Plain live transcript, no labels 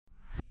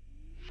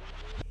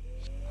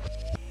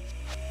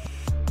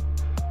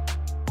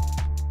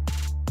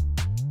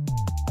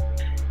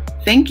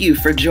Thank you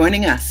for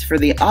joining us for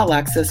the All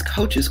Access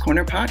Coaches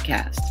Corner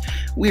podcast.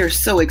 We are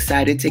so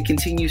excited to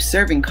continue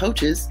serving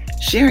coaches,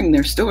 sharing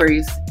their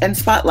stories, and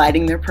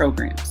spotlighting their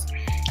programs.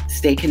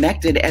 Stay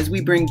connected as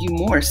we bring you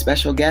more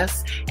special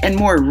guests and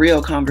more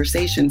real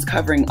conversations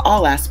covering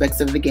all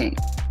aspects of the game.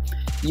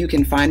 You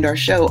can find our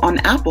show on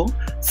Apple,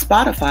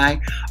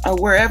 Spotify, or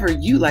wherever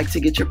you like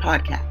to get your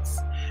podcasts.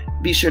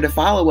 Be sure to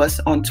follow us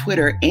on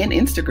Twitter and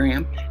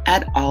Instagram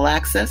at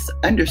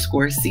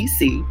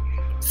allaccess_CC.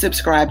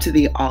 Subscribe to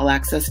the All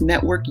Access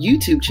Network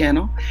YouTube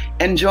channel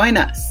and join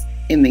us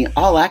in the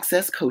All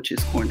Access Coaches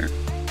Corner.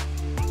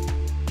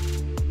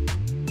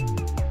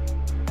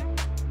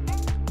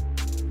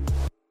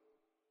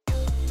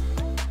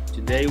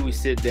 Today we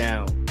sit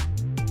down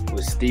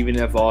with Stephen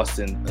F.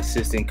 Austin,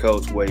 assistant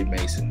coach Wade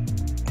Mason.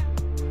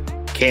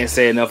 Can't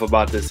say enough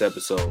about this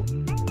episode.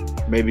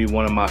 Maybe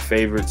one of my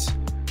favorites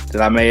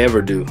that I may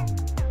ever do.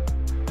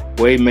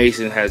 Wade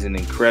Mason has an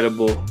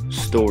incredible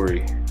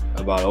story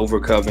about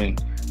overcoming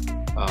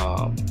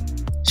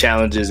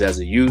challenges as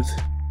a youth,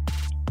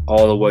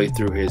 all the way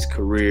through his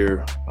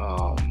career,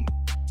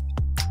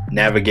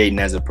 navigating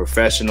as a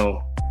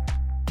professional,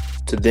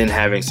 to then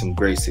having some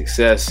great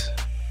success,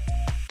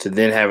 to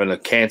then having a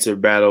cancer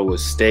battle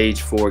with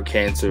stage 4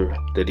 cancer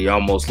that he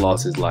almost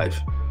lost his life.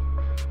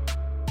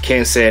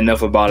 Can't say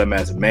enough about him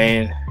as a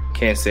man,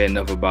 can't say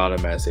enough about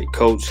him as a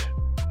coach,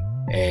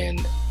 and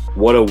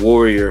what a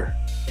warrior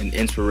and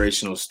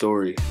inspirational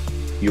story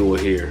you will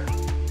hear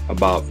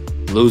about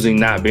losing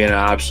not being an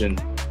option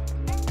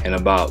and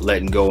about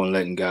letting go and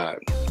letting God.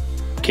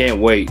 Can't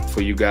wait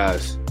for you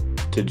guys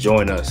to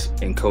join us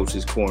in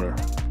Coach's Corner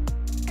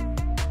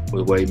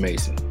with Wade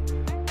Mason.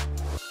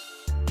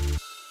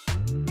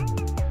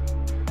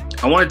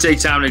 I want to take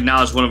time to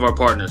acknowledge one of our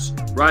partners,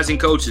 Rising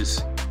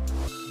Coaches.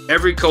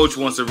 Every coach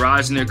wants to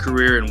rise in their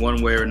career in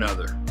one way or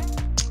another.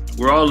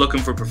 We're all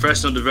looking for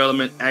professional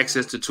development,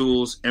 access to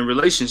tools, and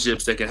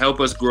relationships that can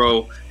help us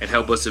grow and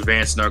help us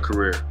advance in our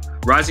career.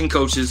 Rising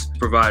Coaches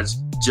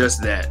provides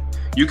just that.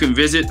 You can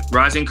visit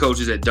Rising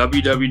Coaches at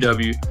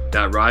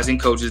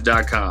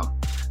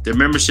www.risingcoaches.com. Their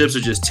memberships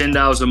are just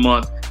 $10 a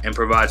month and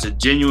provides a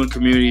genuine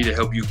community to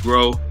help you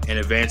grow and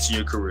advance in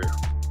your career.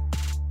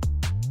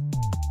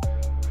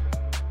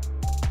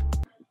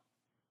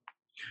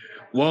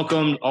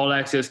 Welcome, All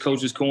Access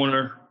Coaches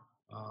Corner.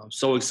 I'm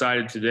so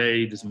excited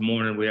today. This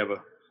morning we have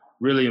a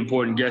really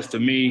important guest to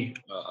me,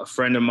 a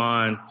friend of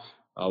mine,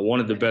 one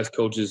of the best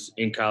coaches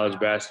in college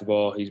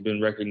basketball. He's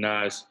been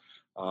recognized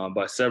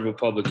by several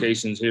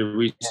publications here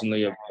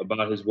recently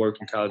about his work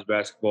in college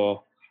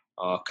basketball.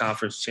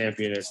 Conference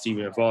champion at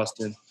Stephen F.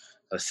 Austin,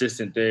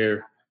 assistant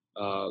there.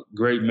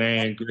 Great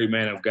man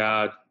of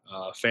God,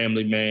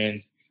 family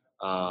man,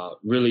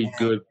 really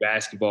good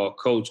basketball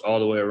coach all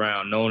the way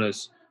around, known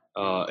as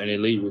an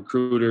elite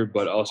recruiter,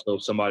 but also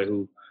somebody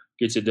who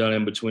gets it done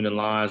in between the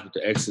lines with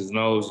the X's and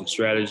O's and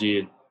strategy.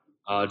 And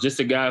just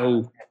a guy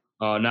who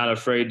not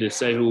afraid to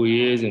say who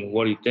he is and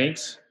what he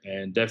thinks,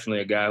 and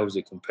definitely a guy who's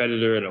a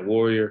competitor and a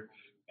warrior.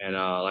 And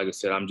like I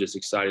said, I'm just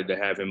excited to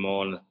have him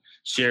on to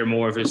share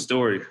more of his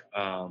story.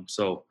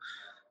 So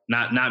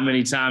not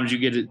many times you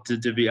get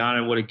to be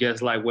honored with a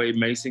guest like Wade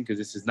Mason, because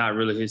this is not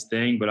really his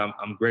thing, but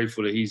I'm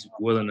grateful that he's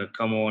willing to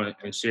come on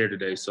and share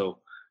today. So,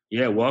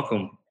 yeah,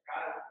 welcome.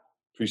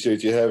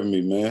 Appreciate you having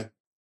me, man.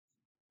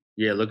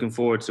 Yeah, looking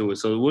forward to it.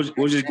 So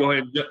we'll just go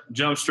ahead and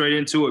jump straight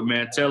into it,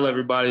 man. Tell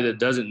everybody that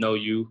doesn't know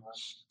you,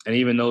 and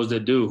even those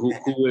that do, who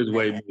is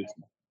Wade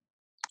Mason?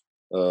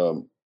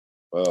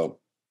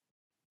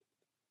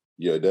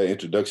 Yeah, that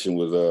introduction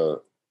was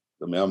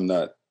I'm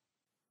not,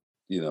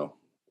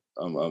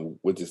 I'm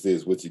what this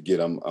is, what you get.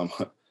 I'm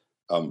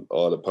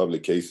all the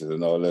publications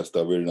and all that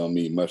stuff really don't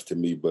mean much to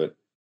me. But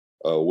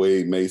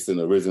Wade Mason,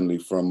 originally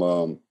from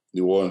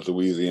New Orleans,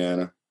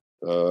 Louisiana.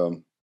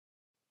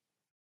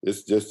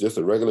 It's just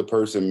a regular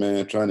person,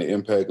 man, trying to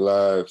impact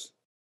lives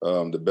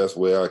the best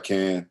way I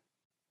can.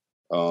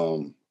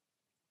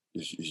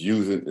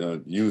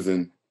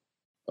 Using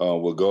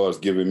what God's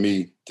given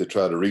me to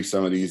try to reach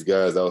some of these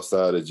guys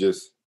outside of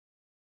just,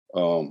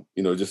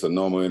 just a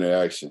normal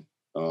interaction.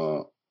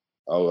 I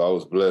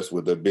was blessed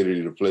with the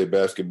ability to play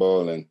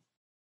basketball and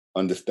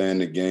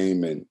understand the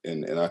game, and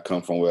I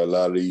come from where a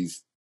lot of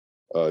these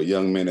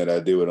young men that I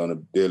deal with on a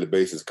daily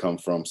basis come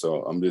from.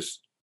 So I'm just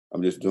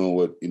doing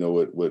what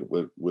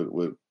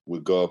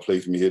God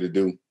placed me here to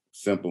do.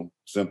 Simple,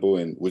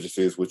 and what you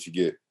say is what you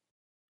get.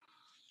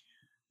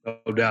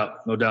 No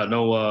doubt.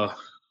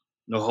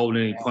 No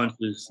holding any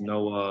punches,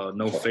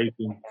 no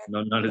faking,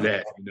 none of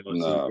that.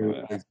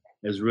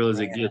 As real as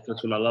it gets.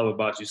 That's what I love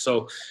about you.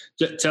 So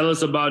tell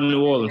us about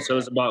New Orleans. Tell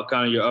us about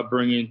kind of your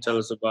upbringing. Tell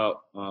us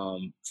about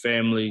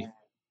family.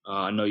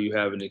 I know you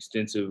have an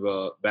extensive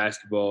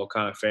basketball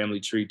kind of family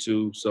tree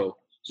too. So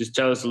just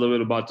tell us a little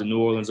bit about the New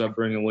Orleans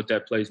upbringing, what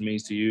that place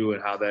means to you,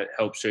 and how that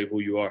helps shape who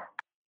you are.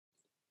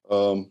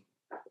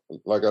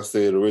 Like I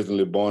said,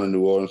 originally born in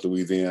New Orleans,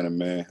 Louisiana,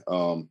 man.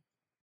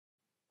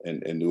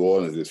 And New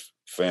Orleans is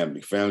family.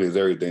 Family is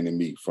everything to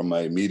me, from my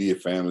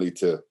immediate family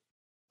to,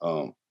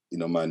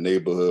 my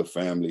neighborhood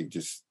family.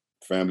 Just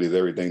family is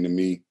everything to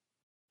me.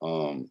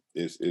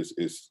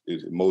 It's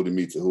molded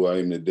me to who I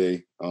am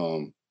today.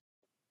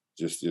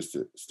 Just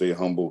to stay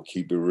humble,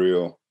 keep it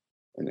real,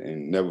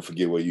 and never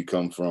forget where you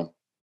come from.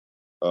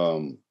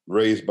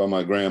 Raised by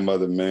my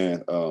grandmother,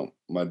 man.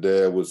 My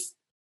dad was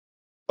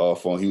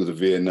he was a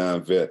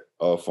Vietnam vet,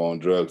 off on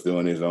drugs,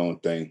 doing his own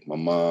thing. My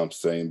mom,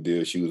 same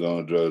deal. She was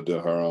on drugs,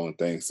 doing her own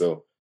thing.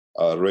 So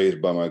I was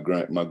raised by my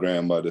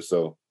grandmother.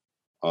 So,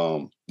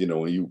 when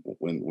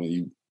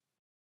you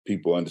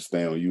people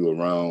understand when you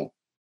around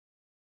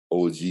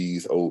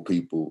OGs, old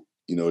people,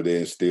 they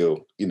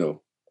instill,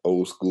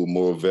 old school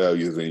moral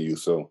values in you.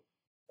 So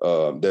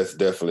that's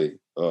definitely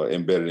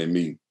embedded in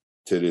me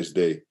to this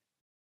day.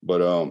 But,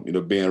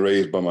 being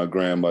raised by my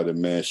grandmother,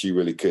 man, she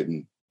really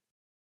couldn't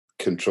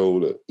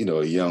control a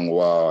young,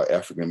 wild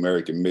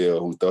African-American male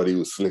who thought he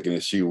was slicker than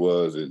she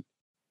was and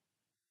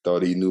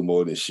thought he knew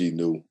more than she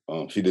knew.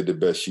 She did the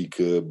best she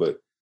could. But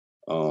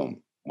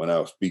when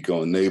I speak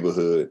on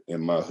neighborhood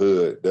in my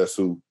hood, that's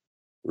who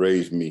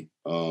raised me.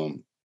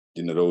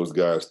 Those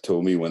guys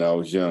told me when I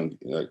was young,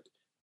 like,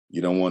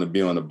 you don't want to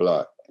be on the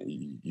block.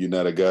 You're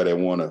not a guy that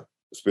want to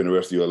spend the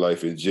rest of your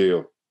life in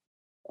jail.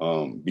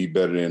 Be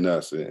better than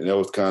us. And that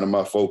was kind of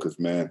my focus,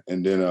 man.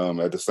 And then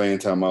at the same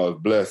time, I was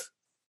blessed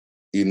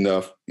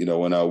enough,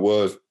 when I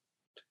was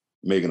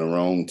making the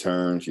wrong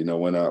turns,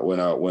 when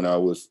I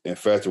was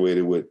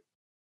infatuated with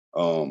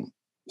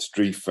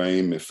street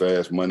fame and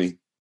fast money.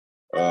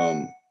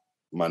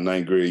 My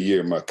ninth grade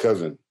year, my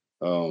cousin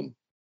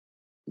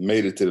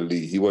made it to the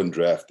league. He wasn't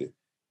drafted.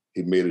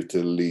 He made it to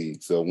the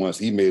league. So once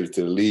he made it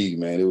to the league,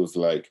 man, it was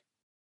like,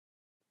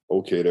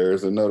 okay, there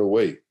is another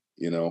way.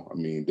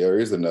 There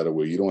is another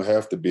way. You don't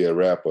have to be a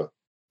rapper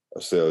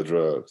or sell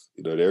drugs.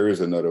 There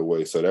is another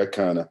way. So that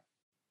kind of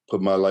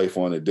put my life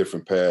on a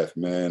different path,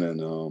 man.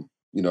 And,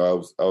 I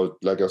was,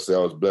 like I said, I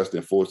was blessed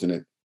and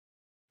fortunate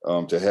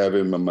to have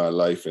him in my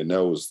life. And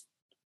that was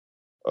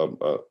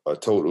a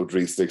total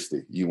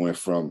 360. You went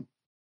from,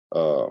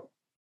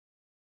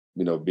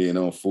 being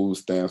on food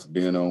stamps,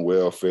 being on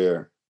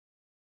welfare,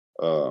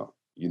 till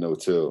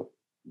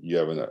you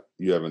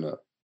having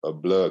a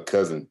blood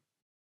cousin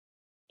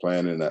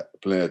playing at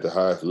the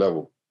highest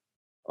level.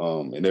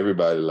 And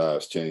everybody's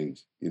lives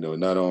changed,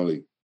 not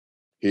only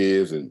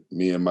his and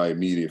me and my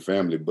immediate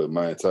family, but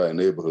my entire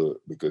neighborhood,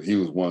 because he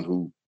was one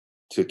who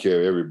took care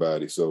of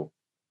everybody. So,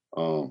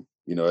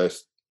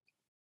 that's,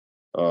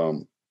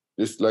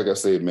 just like I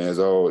said, man,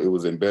 it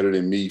was embedded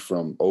in me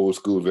from old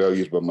school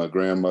values by my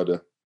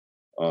grandmother,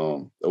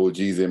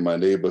 OGs in my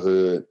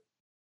neighborhood,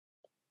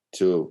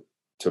 to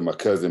my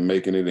cousin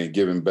making it and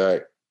giving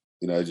back.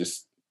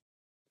 Just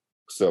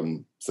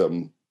something,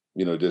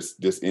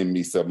 just in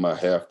me, something I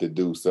have to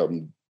do,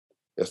 something.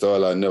 That's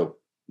all I know.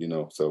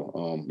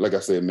 So like I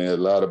said, man, a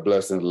lot of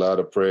blessings, a lot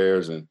of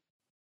prayers, and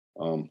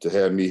to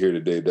have me here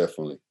today,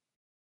 definitely.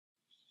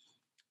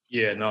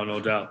 Yeah, no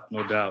doubt.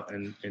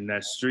 And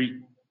that street,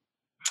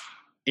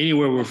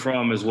 anywhere we're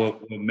from is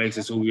what makes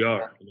us who we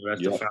are.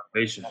 That's the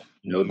foundation.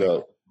 No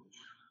doubt.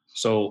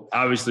 So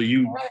obviously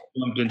you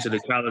jumped into the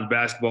college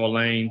basketball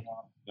lane.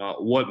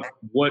 What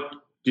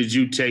did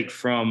you take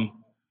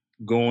from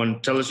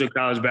tell us your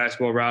college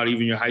basketball route,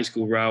 even your high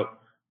school route?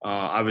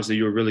 Obviously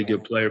you're a really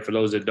good player for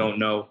those that don't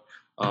know.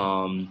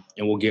 And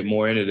we'll get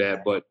more into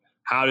that. But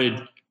how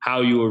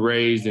you were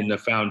raised in the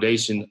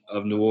foundation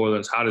of New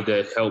Orleans, how did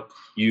that help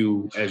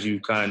you as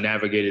you kind of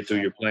navigated through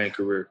your playing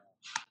career?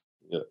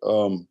 Yeah,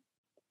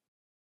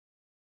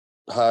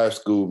 high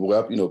school,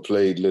 I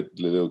played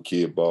little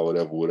kid ball,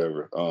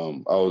 whatever.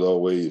 I was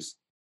always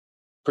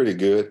pretty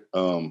good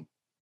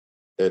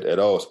at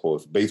all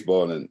sports.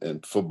 Baseball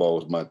and football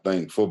was my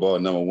thing. Football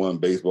number one,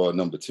 baseball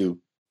number two.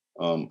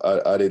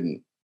 I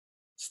didn't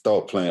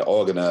start playing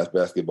organized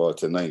basketball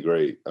till ninth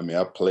grade.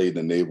 I played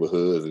in the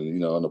neighborhoods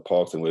and, on the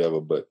parks and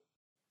whatever, but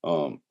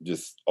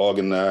just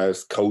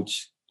organized,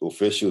 coach,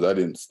 officials, I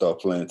didn't start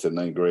playing till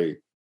ninth grade.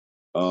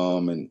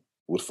 And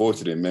was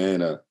fortunate,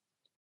 man.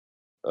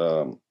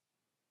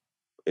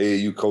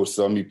 AAU coach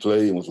saw me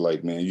play and was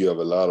like, man, you have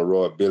a lot of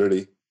raw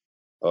ability.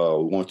 We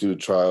want you to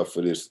try out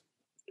for this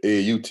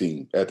AAU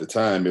team. At the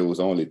time, it was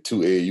only 2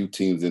 AAU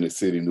teams in the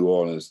city of New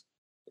Orleans,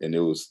 and it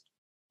was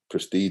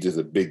prestigious,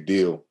 a big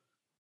deal.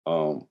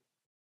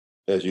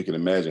 As you can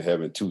imagine,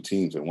 having 2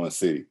 teams in one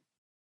city.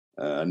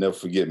 I never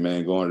forget,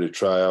 man, going to the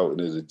tryout, and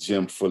there's a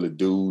gym full of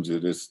dudes,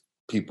 and there's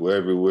people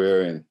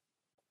everywhere, and,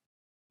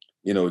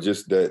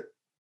 just that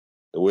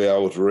the way I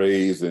was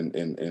raised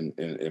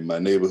and my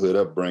neighborhood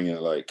upbringing,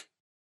 like,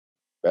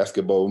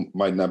 basketball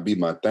might not be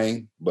my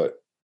thing,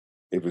 but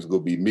if it's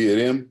going to be me or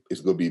them,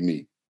 it's going to be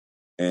me.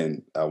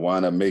 And I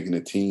wound up making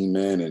a team,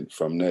 man, and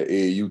from that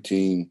AAU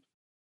team,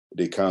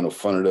 they kind of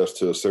funded us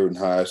to a certain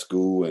high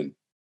school, and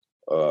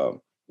there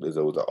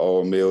was an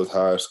all-males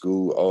high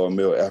school,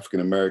 all-male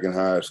African-American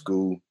high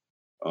school,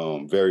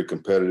 very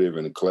competitive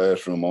in the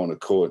classroom, on the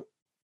court.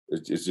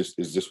 It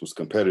just was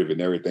competitive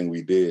in everything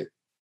we did.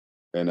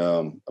 And,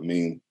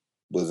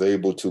 was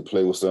able to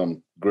play with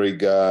some great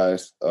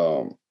guys,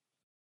 a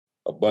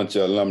bunch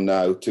of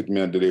alumni who took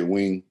me under their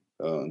wing,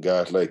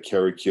 Guys like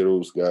Kerry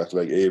Kittles, guys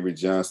like Avery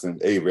Johnson.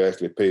 Avery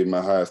actually paid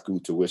my high school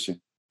tuition.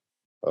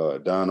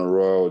 Donald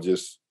Royal,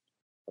 just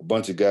a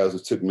bunch of guys who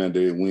took me under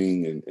their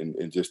wing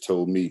and just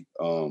told me,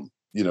 the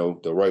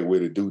right way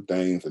to do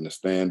things and the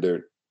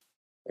standard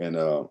and,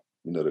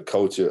 the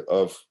culture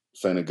of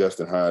St.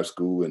 Augustine High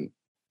School. And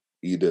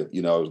either,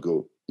 I was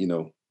go,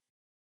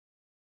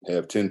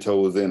 have 10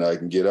 toes in, I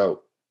can get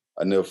out.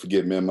 I never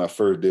forget, man, my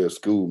first day of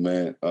school,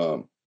 man, I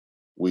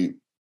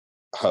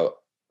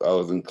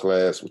was in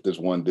class with this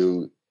one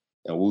dude,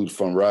 and we was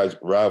from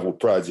rival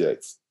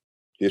projects.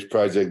 His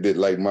project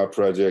didn't like my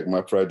project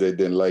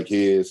didn't like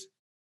his,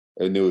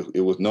 and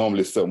it was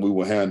normally something we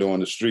would handle on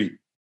the street.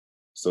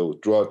 So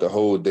throughout the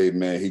whole day,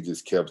 man, he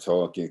just kept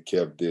talking,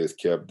 kept this,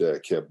 kept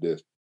that, kept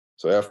this.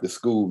 So after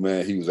school,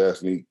 man, he was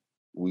asking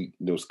me,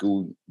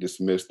 school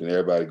dismissed and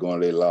everybody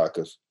going to their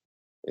lockers,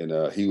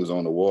 and he was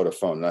on the water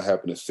fountain. I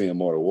happened to see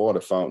him on the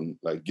water fountain,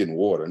 like getting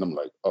water, and I'm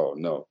like, oh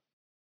no.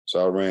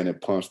 So I ran and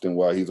punched him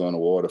while he's on the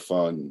water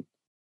fountain,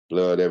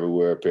 blood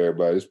everywhere up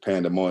everybody. It's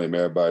pandemonium,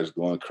 everybody's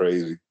going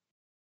crazy.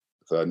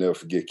 So I never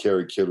forget,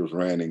 Kerry Kittles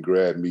ran and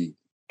grabbed me,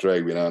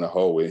 dragged me down the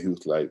hallway, and he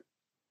was like,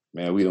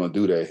 man, we don't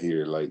do that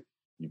here. Like,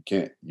 you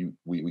can't do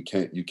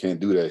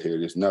that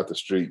here. It's not the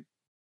street.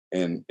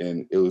 And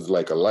it was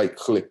like a light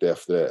clicked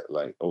after that,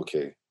 like,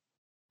 okay,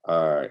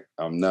 all right,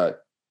 I'm not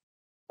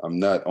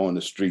on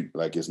the street.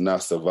 Like, it's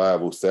not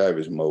survival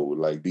savage mode.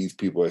 Like, these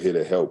people are here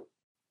to help.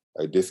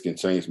 Like, this can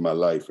change my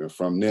life. And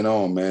from then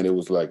on, man, it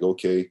was like,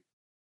 okay,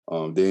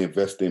 they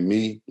invest in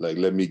me, like,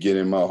 let me get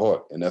in my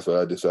heart. And that's what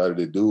I decided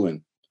to do.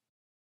 And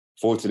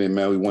fortunately,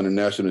 man, we won a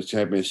national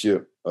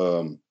championship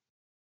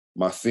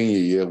my senior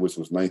year, which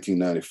was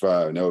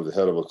 1995. And that was a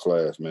hell of a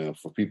class, man.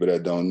 For people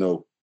that don't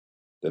know,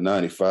 the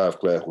 95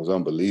 class was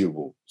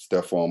unbelievable.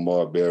 Stephon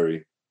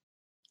Marbury,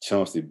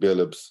 Chauncey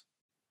Billups,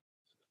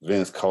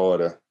 Vince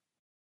Carter.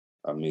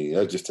 I mean,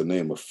 that's just to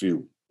name a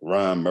few.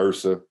 Ryan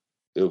Mercer.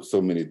 There was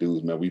so many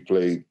dudes, man. We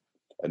played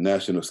a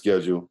national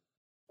schedule.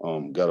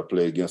 Got to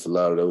play against a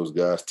lot of those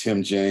guys.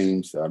 Tim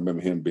James, I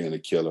remember him being a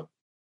killer.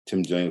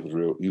 Tim James was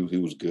real. He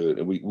was good,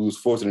 and we was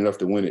fortunate enough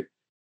to win it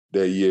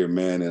that year,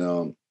 man.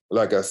 And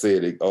like I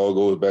said, it all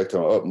goes back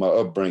to my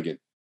upbringing.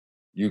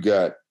 You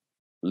got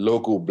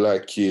local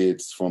Black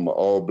kids from an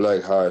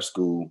all-Black high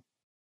school,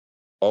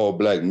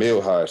 all-Black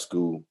male high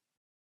school,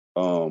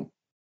 won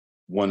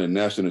a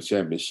national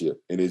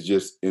championship, and it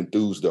just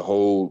enthused the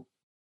whole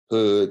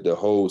hood, the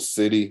whole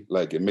city.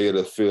 Like, it made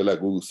us feel like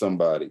we were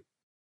somebody.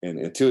 And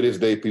until this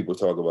day, people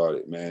talk about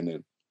it, man.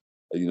 And,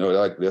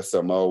 like, that's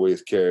something I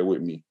always carry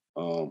with me.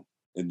 And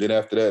then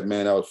after that,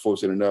 man, I was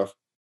fortunate enough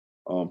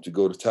to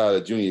go to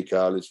Tyler Junior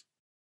College.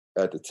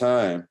 At the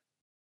time,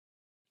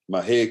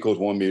 my head coach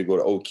wanted me to go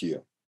to Oak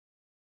Hill.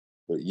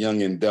 But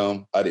young and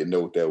dumb, I didn't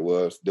know what that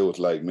was. They was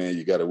like, man,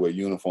 you got to wear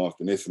uniforms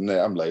and this and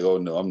that. I'm like, oh,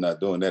 no, I'm not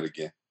doing that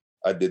again.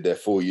 I did that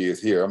 4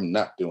 years here. I'm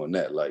not doing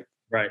that. Like,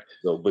 right.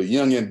 So, but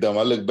young and dumb,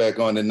 I look back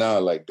on it now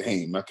like,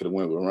 dang, I could have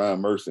went with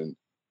Ryan Mercer and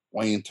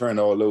Wayne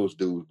Turner, all those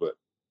dudes. But,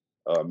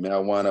 man, I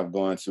wound up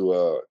going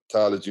to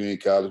Tyler Junior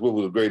College, which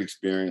was a great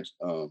experience.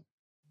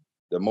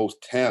 The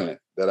most talent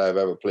that I've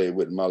ever played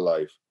with in my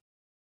life,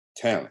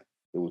 talent.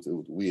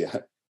 We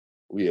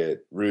had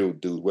real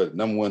dudes. Well,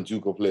 number one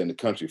JUCO player in the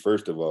country,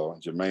 first of all,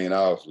 Jermaine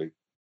Owsley.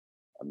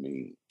 I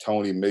mean,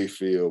 Tony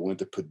Mayfield went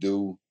to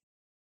Purdue.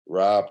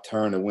 Rob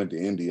Turner went to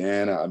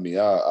Indiana. I mean,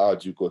 our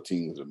JUCO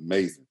team was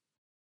amazing.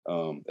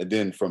 And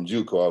then from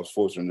JUCO, I was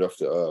fortunate enough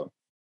to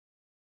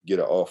get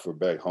an offer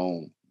back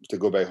home, to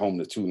go back home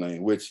to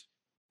Tulane, which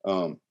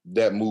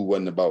that move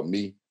wasn't about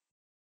me.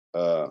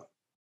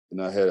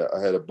 And I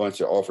had a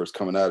bunch of offers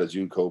coming out of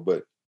JUCO,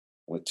 but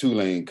when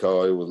Tulane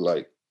called, it was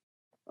like,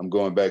 I'm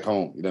going back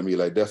home. You know what I mean?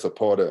 Like, that's a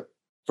part of,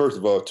 first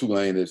of all,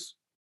 Tulane is,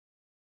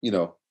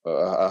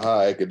 a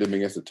high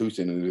academic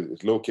institution, and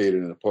it's located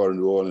in a part of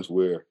New Orleans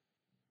where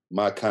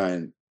my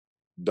kind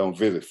don't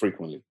visit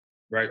frequently.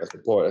 Right. That's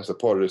a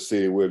part of the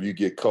city where if you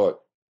get caught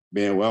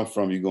being where I'm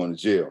from, you're going to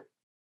jail.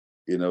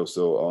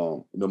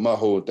 So my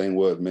whole thing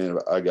was, man,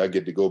 I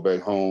get to go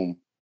back home.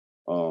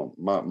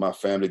 My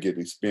family get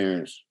to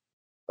experience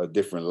a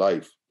different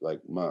life. Like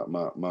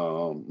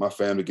my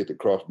family get to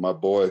cross, my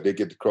boys, they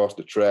get to cross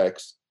the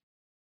tracks.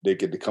 They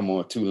get to come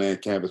on Tulane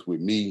campus with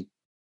me.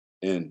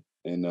 And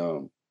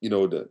the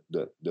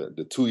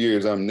 2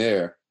 years I'm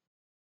there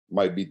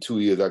might be 2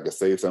 years I could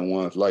save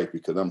someone's life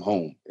because I'm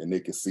home and they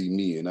can see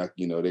me and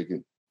they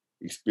can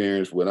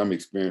experience what I'm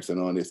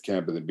experiencing on this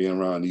campus and being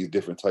around these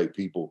different type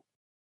people.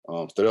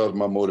 So that was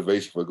my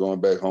motivation for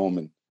going back home.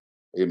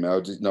 And I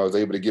was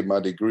able to get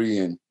my degree,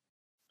 and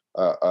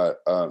I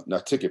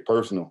took it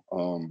personal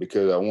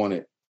because I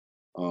wanted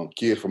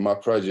kids from my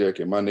project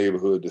and my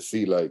neighborhood to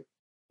see, like,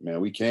 man,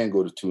 we can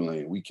go to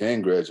Tulane, we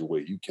can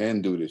graduate, you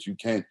can do this, you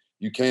can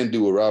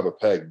do what Robert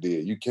Pack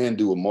did, you can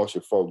do what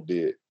Marshall Faulk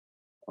did.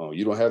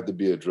 You don't have to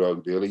be a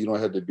drug dealer, you don't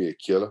have to be a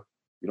killer,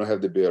 you don't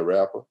have to be a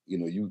rapper.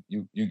 You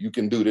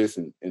can do this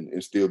and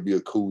still be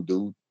a cool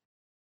dude.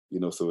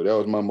 So that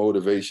was my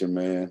motivation,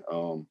 man.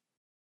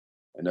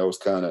 And that was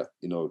kind of,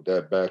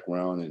 that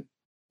background. And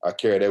I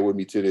carry that with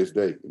me to this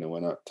day. You know,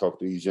 when I talk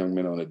to these young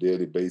men on a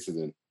daily basis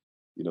and,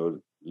 you know,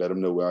 let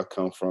them know where I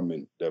come from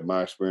and that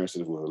my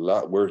experiences were a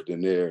lot worse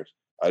than theirs.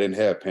 I didn't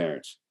have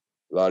parents.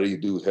 A lot of these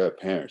dudes have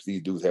parents.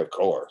 These dudes have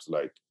cars.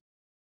 Like,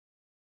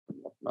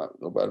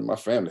 nobody in my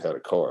family had a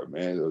car,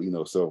 man. You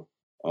know, so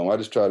I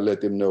just try to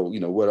let them know, you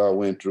know, what I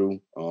went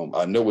through.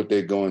 I know what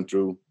they're going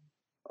through.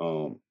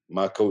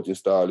 My coaching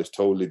style is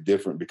totally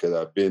different because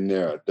I've been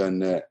there. I've done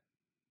that.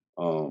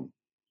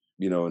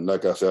 You know, and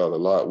like I said, I was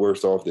a lot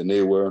worse off than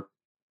they were.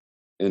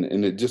 And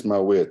it's just my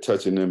way of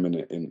touching them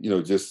and you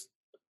know, just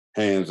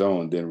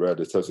hands-on than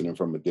rather touching them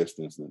from a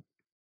distance. And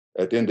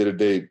at the end of the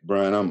day,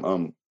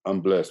 Brian,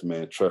 I'm blessed,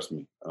 man. Trust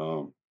me.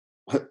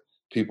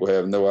 People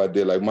have no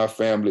idea. Like my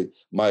family,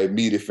 my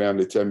immediate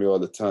family tell me all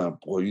the time,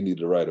 boy, you need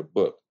to write a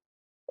book.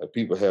 Like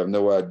people have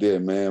no idea,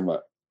 man.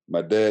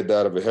 My dad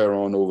died of a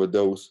heroin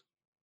overdose.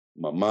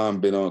 My mom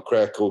been on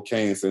crack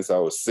cocaine since I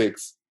was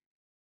 6,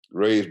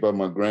 raised by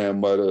my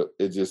grandmother.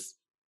 It just,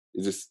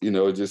 you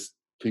know,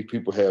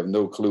 people have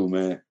no clue,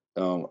 man.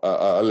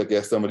 I look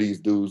at some of these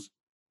dudes,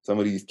 some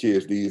of these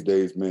kids these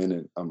days, man,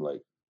 and I'm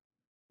like,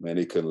 man,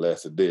 they couldn't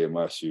last a day in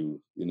my shoes,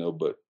 you know,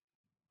 but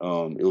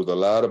it was a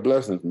lot of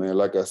blessings, man.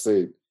 Like I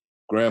said,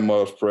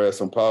 grandma's prayers,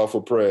 some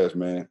powerful prayers,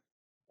 man.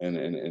 And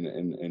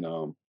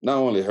not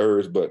only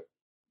hers, but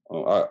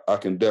I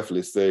can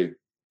definitely say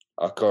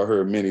I caught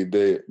her many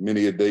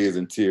a days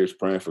in tears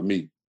praying for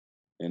me.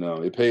 And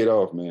it paid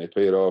off, man. It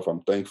paid off.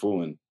 I'm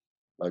thankful. And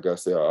like I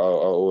said, I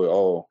owe it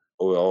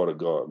all to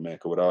God, man.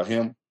 Because without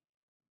him,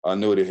 I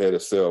know they had a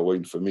cell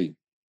waiting for me.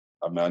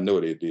 I mean, I know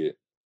they did,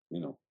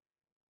 you know.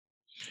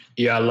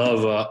 Yeah, I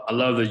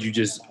love that you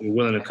just were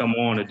willing to come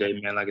on today,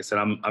 man. Like I said,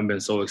 I've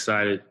been so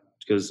excited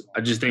because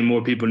I just think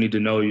more people need to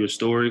know your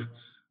story.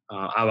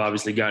 I've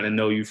obviously gotten to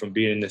know you from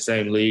being in the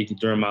same league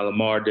during my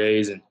Lamar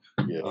days, and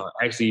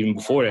actually even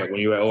before that,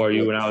 when you were at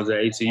ORU and I was at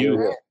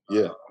ATU.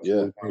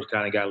 We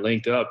kind of got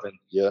linked up,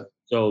 and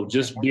so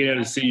just being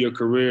able to see your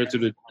career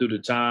through the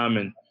time,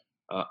 and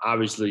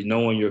obviously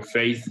knowing your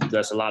faith.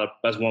 That's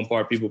one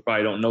part people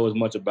probably don't know as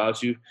much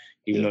about you,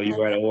 even though you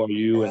were at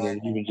ORU, and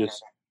then even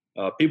just.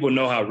 People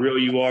know how real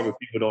you are, but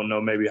people don't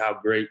know maybe how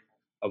great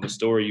of a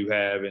story you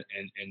have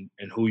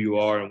and who you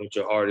are and what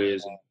your heart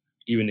is, and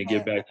even to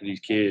give back to these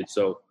kids.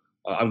 So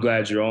I'm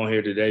glad you're on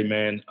here today,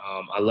 man.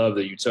 I love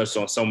that you touched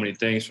on so many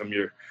things from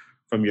your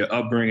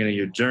upbringing and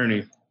your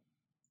journey.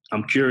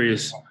 I'm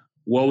curious,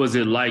 what was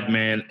it like,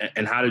 man,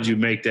 and how did you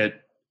make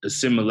that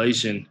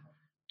assimilation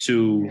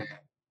to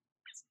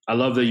 – I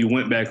love that you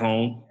went back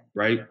home,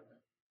 right,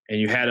 and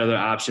you had other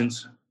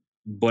options,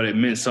 but it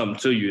meant something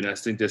to you. And I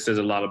think that says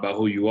a lot about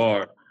who you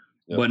are.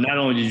 Yep. But not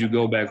only did you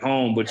go back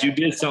home, but you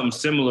did something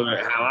similar,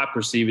 how I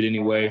perceive it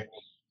anyway,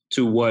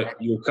 to what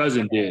your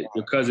cousin did.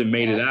 Your cousin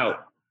made it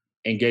out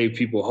and gave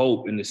people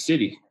hope in the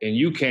city. And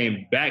you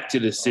came back to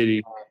the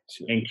city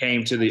and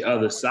came to the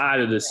other side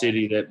of the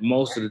city that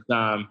most of the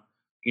time,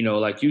 you know,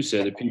 like you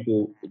said, the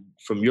people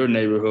from your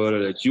neighborhood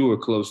or that you were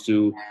close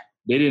to,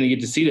 they didn't get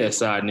to see that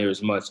side near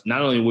as much.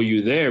 Not only were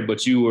you there,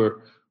 but you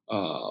were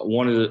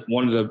one of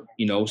the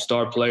you know,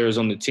 star players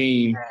on the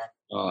team,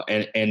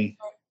 and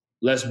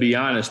let's be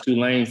honest,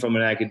 Tulane from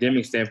an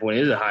academic standpoint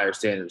is a higher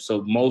standard.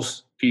 So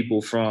most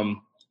people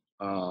from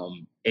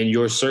in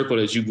your circle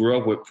that you grew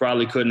up with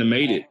probably couldn't have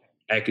made it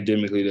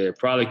academically there,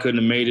 probably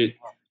couldn't have made it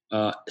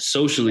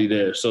socially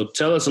there. So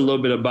tell us a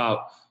little bit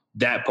about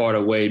that part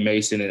of Wade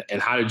Mason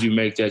and how did you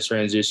make that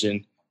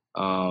transition,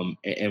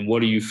 and what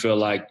do you feel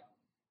like,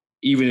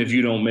 even if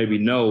you don't maybe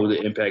know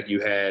the impact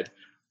you had,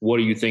 what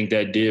do you think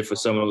that did for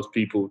some of those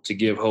people to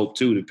give hope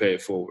to pay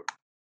it forward?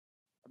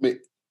 I mean,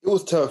 it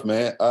was tough,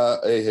 man.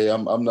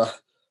 I'm not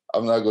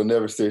gonna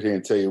never sit here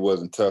and tell you it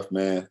wasn't tough,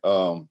 man.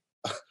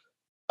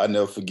 I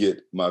never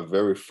forget my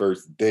very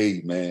first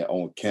day, man,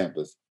 on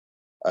campus.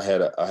 I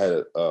had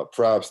a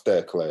prop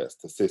stat class,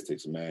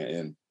 statistics, man,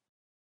 and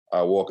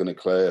I walk into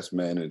class,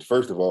 man, and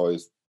first of all,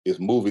 it's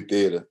movie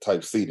theater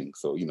type seating.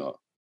 So, you know, of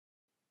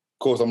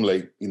course I'm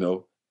late, you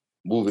know,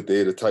 movie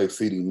theater type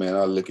seating, man.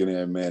 I look in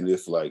there, man,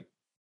 it's like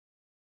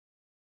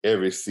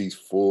every seat's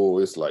full.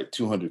 It's like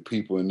 200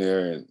 people in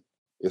there, and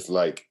it's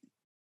like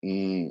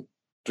 3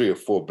 or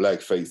 4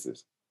 black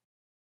faces.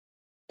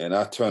 And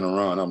I turn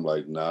around, I'm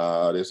like,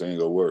 nah, this ain't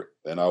gonna work.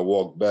 And I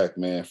walk back,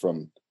 man,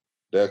 from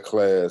that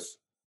class.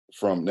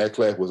 From that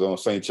class was on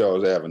St.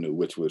 Charles Avenue,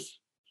 which was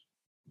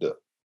the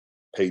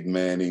Peyton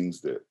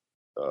Mannings, the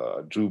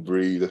Drew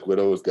Brees, that's where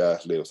those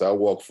guys live. So I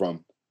walked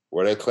from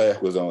where that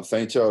class was on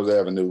St. Charles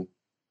Avenue.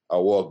 I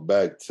walked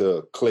back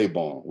to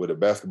Claiborne, where the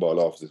basketball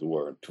offices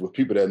were. For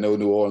people that know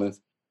New Orleans,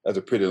 that's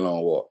a pretty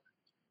long walk.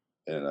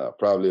 And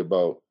probably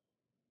about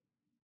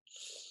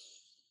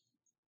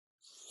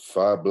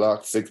 5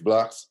 blocks, 6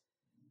 blocks.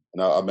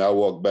 And I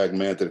walked back,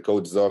 man, to the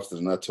coach's offices,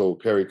 and I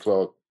told Perry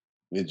Clark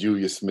and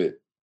Julius Smith,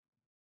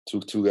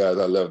 two guys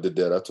I loved to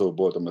death. I told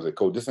both of them, I said,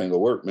 Coach, this ain't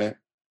gonna work, man.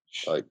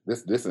 Like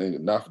this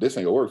ain't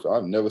gonna work. So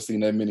I've never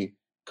seen that many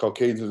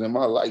Caucasians in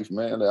my life,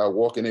 man. Like, I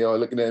walk in there all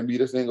looking at me,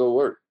 this ain't gonna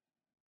work.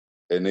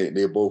 And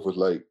they both was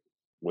like,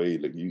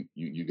 Wade, like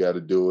you got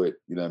to do it.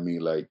 You know what I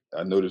mean? Like,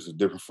 I know this is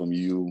different from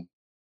you.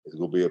 It's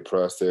gonna be a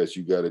process.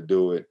 You got to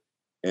do it.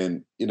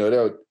 And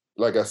that,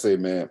 like I say,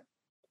 man,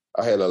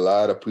 I had a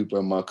lot of people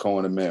in my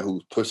corner, man, who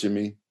was pushing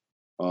me.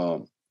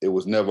 It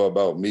was never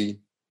about me.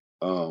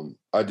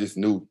 I just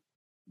knew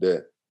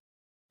that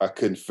I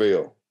couldn't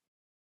fail.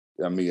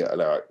 I mean,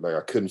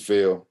 I couldn't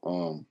fail.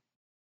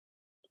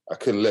 I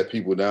couldn't let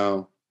people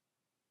down.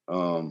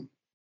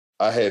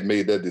 I had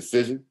made that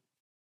decision,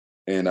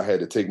 and I had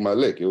to take my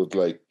lick. It was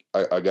like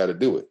I got to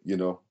do it,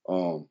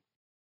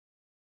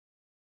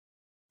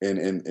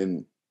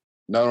 and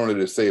not only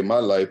to save my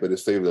life, but it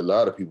saved a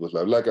lot of people's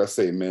life. Like I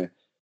say, man,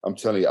 I'm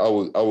telling you,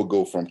 I would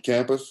go from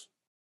campus.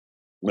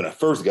 When I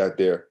first got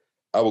there,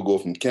 I would go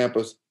from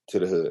campus to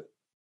the hood.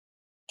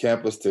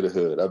 Campus to the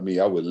hood. I mean,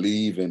 I would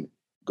leave and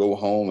go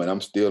home, and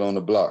I'm still on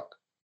the block.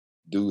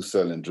 Dudes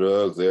selling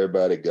drugs.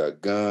 Everybody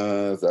got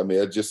guns. I mean,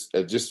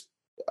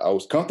 I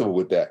was comfortable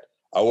with that.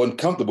 I wasn't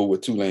comfortable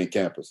with Tulane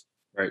campus.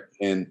 Right.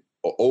 And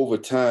over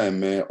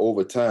time, I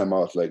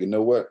was like, you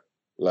know what?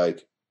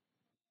 Like,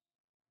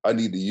 I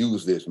need to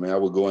use this, man. I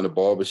would go into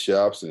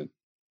barbershops and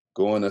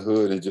go in the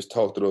hood and just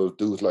talk to those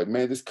dudes. Like,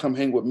 man, just come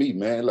hang with me,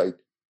 man. Like,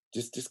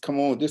 just come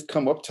on, just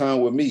come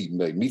uptown with me.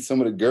 Like, meet some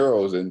of the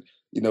girls and,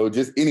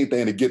 just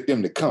anything to get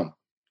them to come.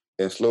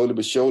 And slowly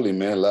but surely,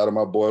 man, a lot of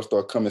my boys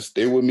start coming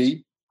stay with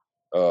me.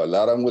 A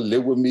lot of them would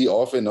live with me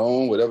off and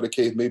on, whatever the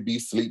case may be,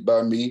 sleep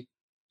by me,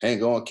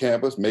 hang on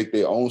campus, make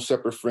their own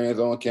separate friends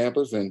on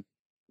campus. And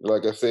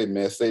like I said,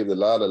 man, saved a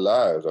lot of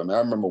lives. I mean, I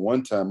remember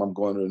one time I'm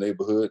going to the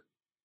neighborhood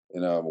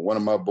and one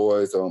of my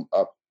boys, I'm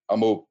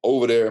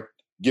over there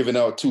giving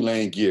out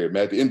Tulane gear.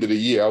 Man, at the end of the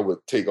year, I would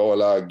take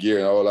all our gear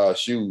and all our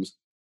shoes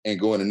and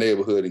go in the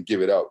neighborhood and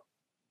give it out.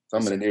 So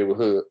I'm in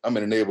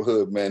the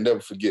neighborhood, man. Never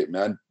forget,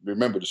 man. I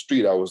remember the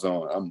street I was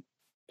on. I'm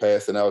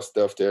passing out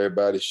stuff to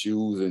everybody,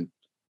 shoes and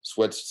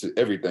sweats to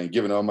everything,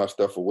 giving all my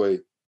stuff away.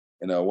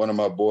 And one of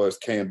my boys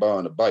came by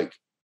on a bike.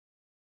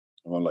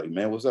 And I'm like,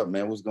 man, what's up,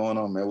 man? What's going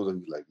on, man?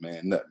 He's like,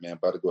 man, nothing, man.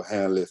 About to go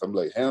handle this. I'm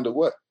like, handle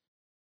what?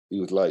 He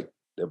was like,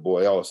 that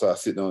boy outside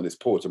sitting on this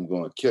porch, I'm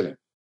going to kill him.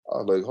 I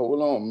was like, hold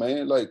on,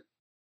 man. Like,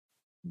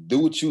 do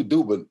what you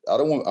do, but I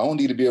don't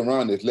need to be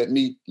around this. Let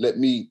me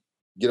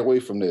get away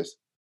from this.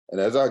 And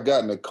as I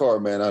got in the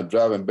car, man, I'm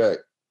driving back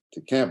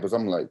to campus.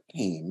 I'm like,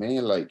 dang,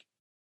 man, like,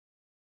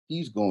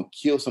 he's going to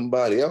kill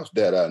somebody else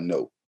that I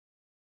know.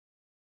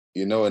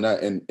 And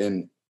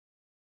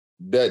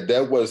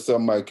that was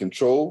something I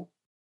control.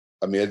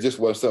 I mean, it just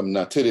wasn't something.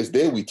 Now, to this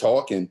day, we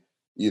talk, and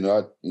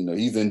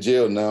he's in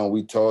jail now.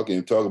 We talk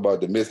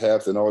about the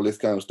mishaps and all this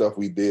kind of stuff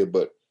we did,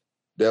 but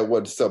that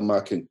wasn't something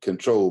I can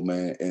control,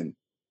 man. And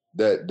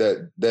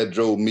that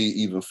drove me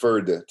even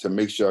further to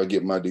make sure I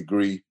get my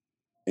degree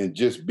and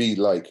just be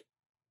like,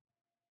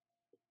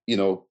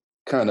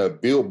 kind of a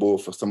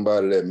billboard for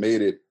somebody that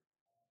made it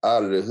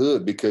out of the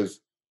hood, because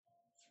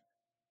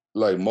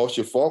like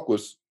Marshall Faulk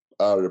was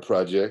out of the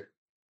project.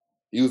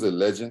 He was a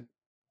legend.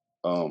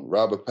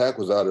 Robert Pack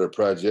was out of the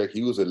project.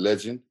 He was a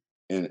legend.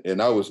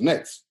 And I was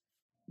next.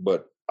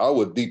 But I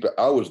was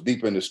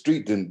deeper in the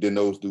street than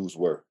those dudes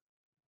were.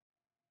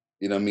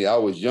 You know what I mean? I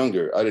was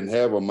younger. I didn't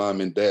have a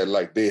mom and dad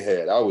like they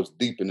had. I was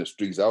deep in the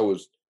streets. I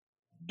was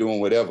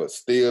doing whatever,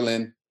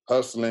 stealing,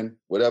 hustling,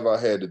 whatever I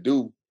had to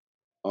do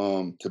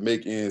to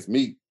make ends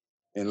meet.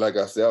 And like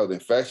I said, I was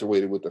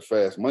infatuated with the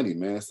fast money,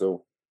 man.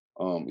 So,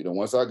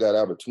 once I got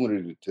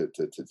opportunity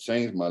to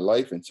change my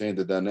life and change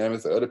the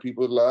dynamics of other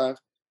people's lives,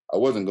 I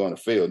wasn't going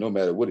to fail no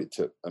matter what it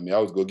took. I mean, I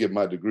was going to get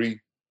my degree.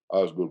 I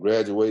was going to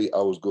graduate.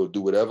 I was going to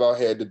do whatever I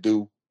had to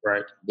do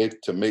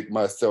to make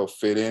myself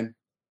fit in,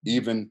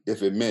 even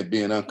if it meant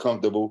being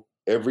uncomfortable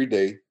every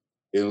day.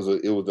 It was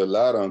a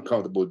lot of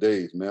uncomfortable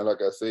days, man.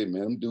 Like I say,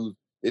 man, them dudes,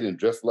 they didn't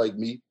dress like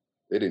me.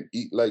 They didn't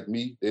eat like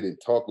me. They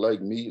didn't talk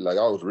like me. Like,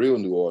 I was real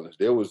New Orleans.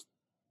 They was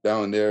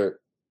down there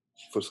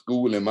for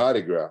school in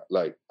Mardi Gras.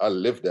 Like, I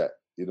lived that,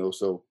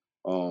 so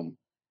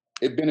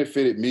it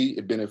benefited me.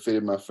 It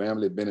benefited my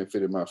family. It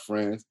benefited my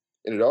friends.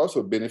 And it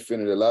also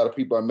benefited a lot of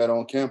people I met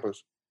on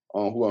campus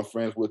who I'm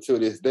friends with till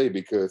this day,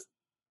 because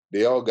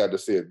they all got to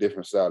see a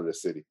different side of the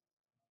city.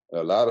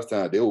 A lot of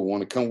times they would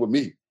want to come with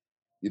me,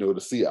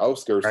 to see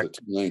outskirts of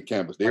Tulane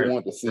campus. They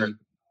want to see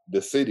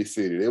the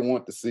city. They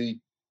want to see,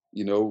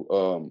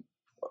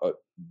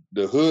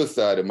 the hood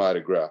side of Mardi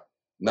Gras,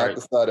 not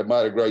the side of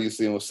Mardi Gras you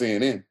see on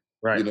CNN.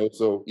 Right.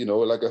 So,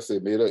 like I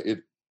said, man,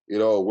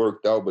 it all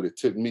worked out, but it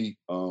took me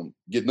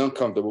getting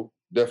uncomfortable.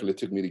 Definitely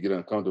took me to get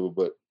uncomfortable,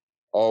 but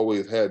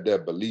always had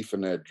that belief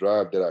and that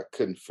drive that I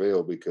couldn't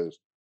fail, because,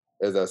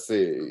 as I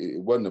said,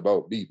 it wasn't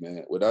about me,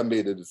 man. When I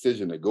made the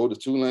decision to go to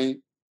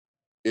Tulane,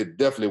 it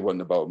definitely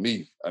wasn't about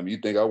me. I mean,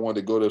 you think I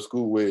wanted to go to a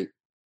school where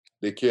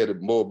they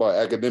cared more about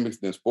academics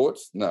than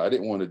sports? No, I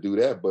didn't want to do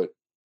that, but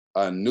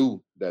I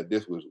knew that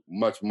this was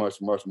much,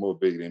 much, much more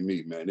bigger than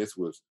me, man. This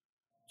was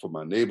for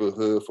my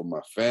neighborhood, for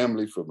my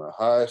family, for my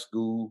high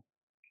school.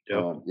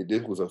 Yep.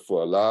 This was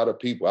for a lot of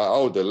people. I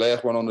was the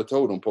last one on the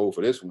totem pole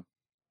for this one.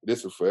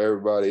 This was for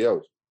everybody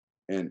else.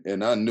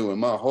 And I knew in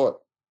my heart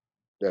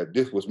that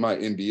this was my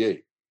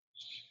NBA.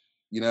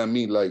 You know what I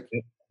mean? Like,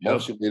 Yep.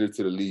 Marshall made it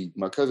to the league.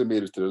 My cousin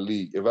made it to the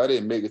league. If I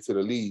didn't make it to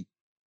the league,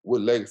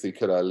 what legacy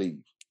could I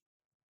leave?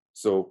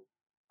 So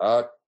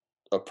I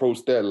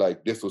approached that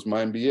like this was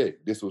my NBA.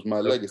 This was my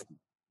legacy.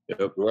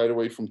 Yep. Right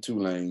away from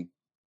Tulane,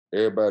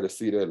 everybody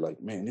see that like,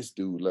 man, this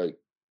dude like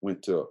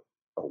went to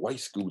a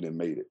white school and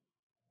made it.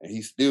 And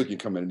he still can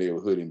come in the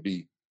neighborhood and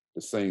be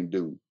the same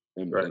dude.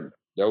 And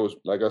that was,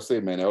 like I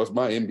said, man, that was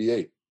my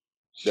NBA.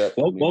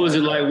 What was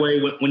it like,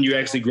 Wade, when you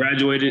actually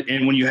graduated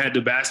and when you had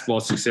the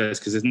basketball success?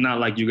 Because it's not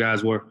like you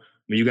guys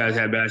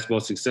had basketball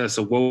success.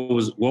 So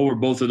what were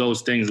both of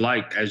those things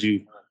like as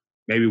you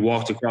maybe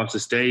walked across the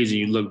stage and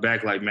you look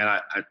back like, man,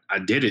 I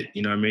did it.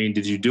 You know what I mean?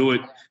 Did you do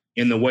it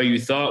in the way you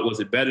thought? Was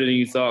it better than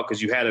you thought?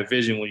 Because you had a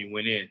vision when you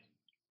went in.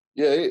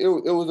 Yeah, it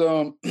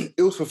was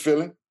it was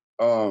fulfilling.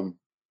 You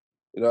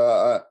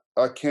know,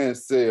 I can't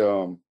say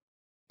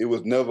it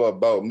was never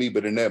about me,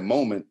 but in that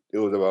moment, it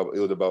was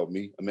about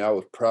me. I mean, I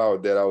was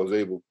proud that I was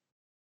able,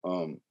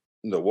 you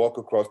know, walk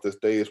across the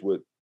stage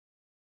with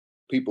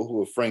people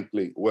who are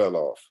frankly well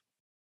off.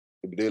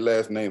 Their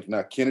last name's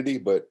not Kennedy,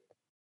 but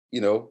you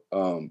know,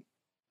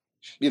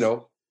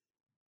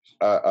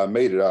 I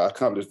made it. I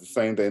accomplished the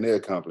same thing they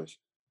accomplished.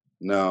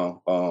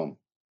 Now,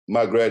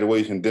 my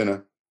graduation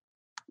dinner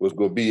was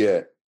going to be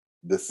at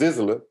the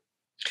Sizzler.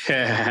 You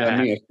know what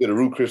I mean? Instead of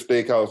Ruth Chris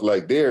Steakhouse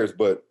like theirs,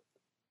 but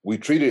we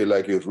treated it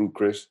like it was Ruth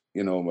Chris.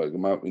 You know,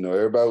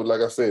 everybody was,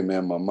 like I said,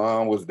 man, my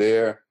mom was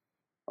there.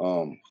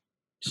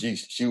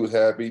 She was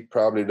happy.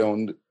 Probably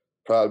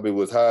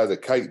was high as a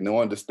kite and don't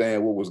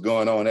understand what was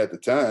going on at the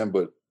time,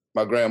 but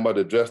my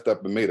grandmother dressed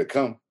up and made her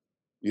come.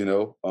 You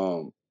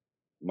know,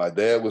 my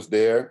dad was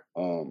there.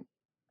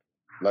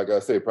 Like I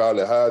say,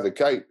 probably high as a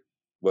kite,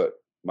 but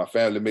my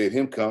family made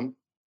him come.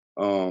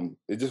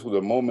 It just was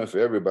a moment for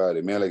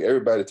everybody, man. Like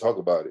everybody talk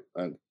about it.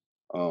 And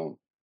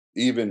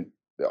even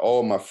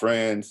all my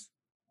friends,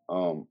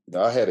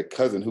 I had a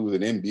cousin who was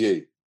an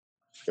NBA.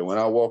 And when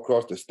I walked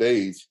across the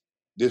stage,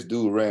 this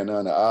dude ran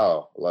down the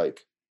aisle,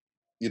 like,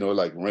 you know,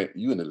 like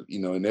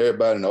and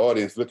everybody in the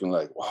audience looking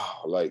like,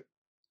 wow. Like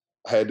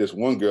I had this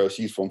one girl,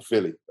 she's from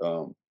Philly.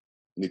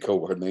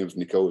 Nicole, her name is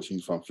Nicole,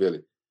 she's from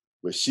Philly.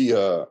 But she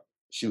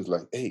was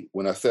like, hey,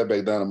 when I sat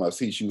back down in my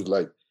seat, she was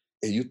like,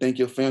 hey, you think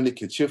your family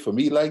can cheer for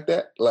me like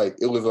that? Like,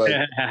 it was like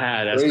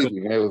crazy, cool.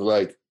 Man. It was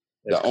like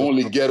that's the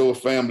only ghetto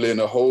family in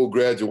the whole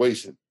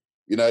graduation.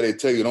 You know, they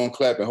tell you don't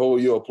clap and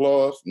hold your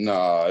applause.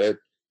 Nah,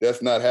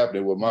 that's not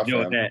happening with my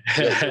family.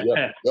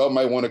 Y'all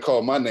might want to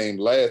call my name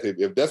last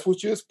if that's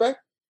what you expect.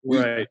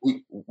 Right.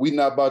 We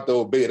not about to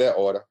obey that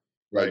order.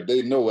 Like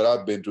they know what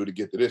I've been through to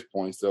get to this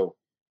point. So,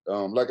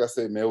 like I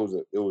said, man,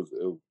 it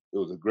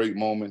was a great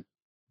moment.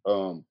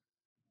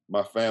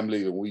 My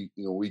family and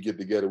we get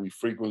together. We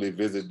frequently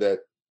visit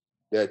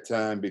that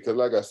time because,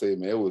 like I said,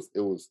 man,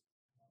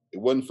 it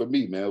wasn't for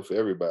me, man. It was for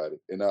everybody.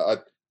 And I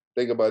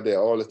think about that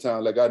all the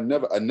time. Like I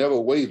never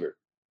wavered.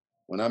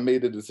 When I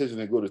made the decision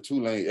to go to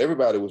Tulane,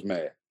 everybody was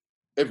mad.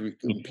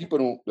 People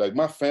don't, like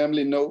my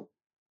family know,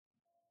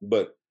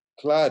 but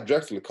Clyde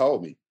Drexler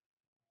called me.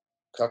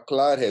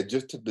 Clyde had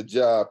just took the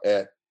job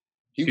at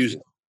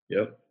Houston.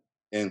 Yep.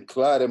 And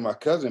Clyde and my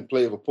cousin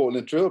played for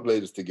Portland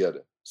Trailblazers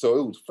together. So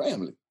it was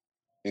family.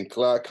 And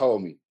Clyde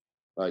called me,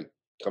 like,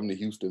 come to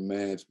Houston,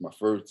 man. It's my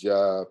first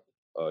job.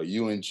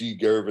 You and G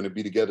Gervin to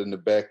be together in the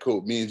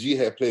backcourt. Me and G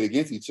had played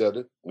against each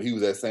other when he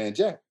was at San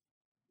Jack.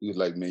 He was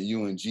like, man,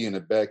 you and G in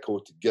the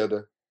backcourt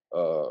together,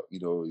 whatever.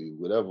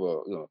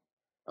 You know,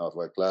 I was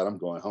like, Clyde, I'm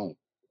going home.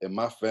 And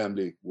my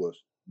family was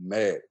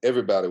mad.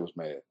 Everybody was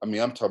mad. I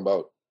mean, I'm talking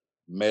about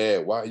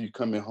mad. Why are you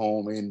coming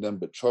home? Ain't nothing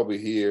but trouble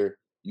here.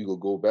 You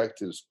go back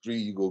to the street.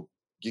 You go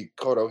get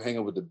caught up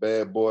hanging with the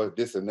bad boys,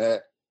 this and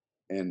that.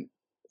 And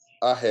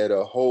I had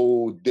a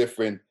whole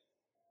different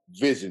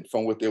vision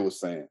from what they were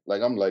saying.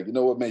 Like, I'm like, you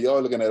know what, man,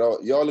 y'all looking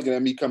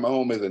at me coming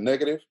home as a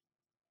negative,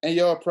 and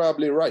y'all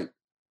probably right.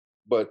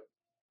 But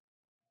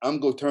I'm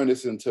going to turn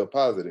this into a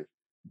positive.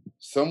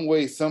 Some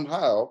way,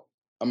 somehow,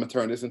 I'm going to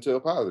turn this into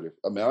a positive.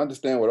 I mean, I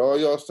understand what all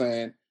y'all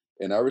saying,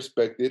 and I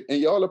respect it, and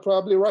y'all are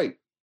probably right.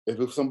 If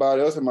it was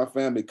somebody else in my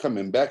family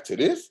coming back to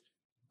this,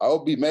 I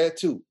would be mad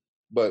too.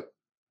 But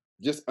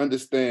just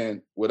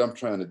understand what I'm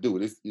trying to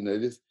do.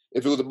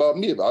 If it was about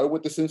me, if I'd have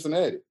went to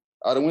Cincinnati,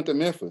 I'd have went to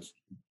Memphis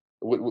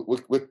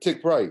with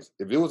Tick Price.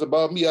 If it was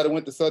about me, I'd have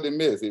went to Southern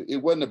Miss.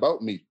 It wasn't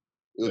about me.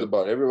 It was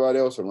about everybody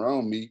else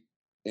around me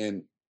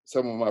and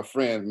some of my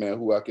friends, man,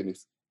 who I can,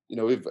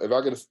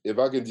 if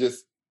I can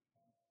just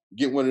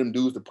get one of them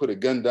dudes to put a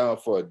gun down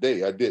for a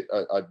day, I did,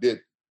 I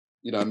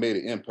made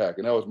an impact,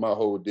 and that was my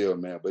whole deal,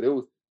 man. But it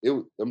was,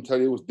 I'm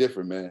telling you, it was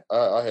different, man.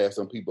 I had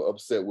some people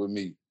upset with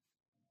me.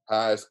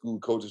 High school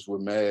coaches were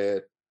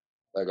mad.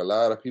 Like a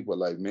lot of people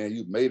are like, man,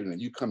 you made it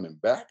and you coming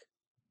back?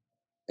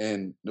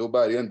 And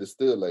nobody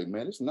understood, like,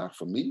 man, it's not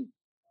for me.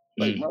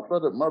 Like my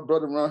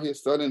brother around here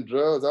selling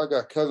drugs. I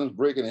got cousins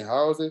breaking in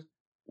houses.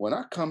 When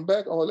I come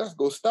back, let's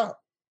go stop.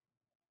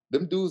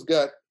 Them dudes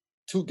got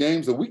 2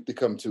 games a week to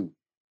come to.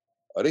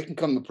 Or they can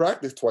come to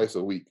practice twice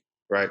a week.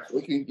 Right.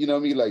 They can, you know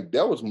what I mean? Like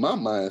that was my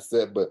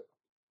mindset, but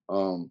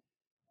I'm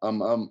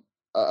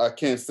I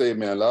can't say,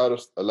 man, a lot of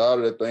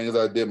the things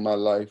I did in my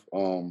life,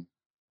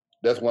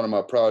 that's one of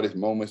my proudest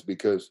moments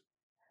because,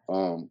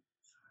 you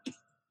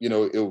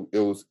know, it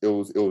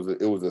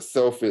was a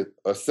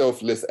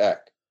selfless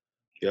act.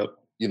 Yep.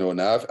 You know,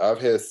 now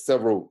I've had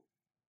several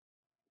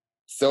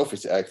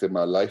selfish acts in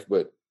my life,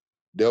 but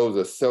there was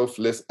a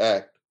selfless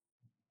act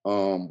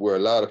where a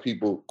lot of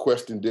people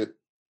questioned it.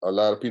 A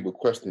lot of people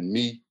questioned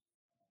me.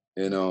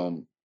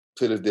 And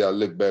to this day, I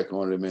look back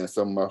on it, man.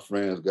 Some of my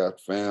friends got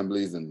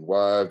families and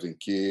wives and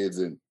kids.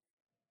 And,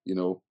 you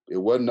know, it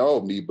wasn't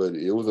all me, but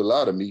it was a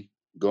lot of me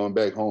going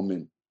back home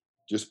and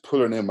just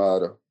pulling them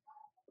out of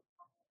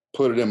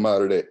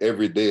that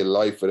everyday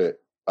life, of that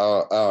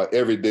our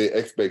everyday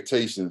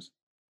expectations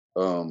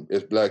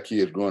as Black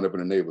kids growing up in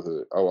the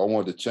neighborhood. I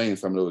wanted to change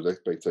some of those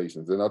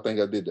expectations. And I think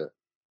I did that.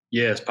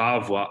 Yeah, it's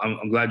powerful.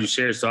 I'm glad you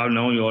shared. So I've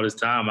known you all this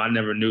time. I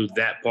never knew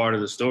that part of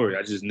the story.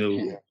 I just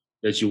knew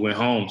that you went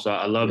home. So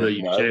I love that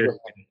you shared.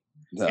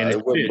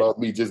 It wasn't about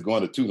me just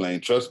going to Tulane.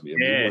 Trust me. I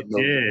mean, it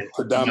wasn't no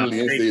predominantly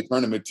NCAA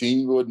tournament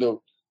team. It wasn't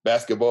no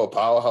basketball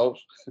powerhouse.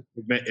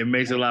 It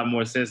makes a lot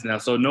more sense now.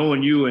 So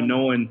knowing you and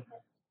knowing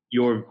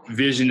your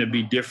vision to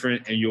be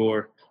different and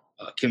your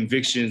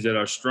convictions that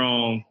are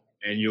strong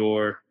and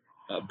your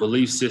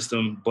belief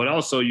system, but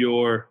also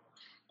your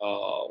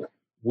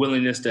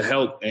willingness to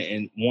help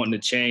and wanting to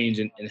change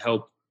and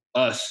help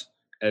us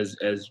as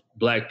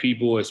Black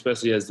people,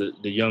 especially as the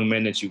young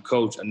men that you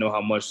coach. I know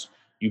how much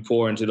you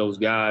pour into those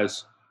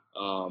guys.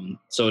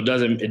 So it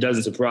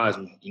doesn't surprise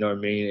me, you know what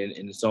I mean,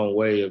 in its own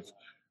way of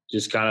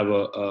just kind of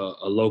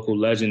a local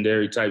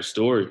legendary type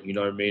story, you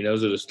know what I mean?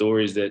 Those are the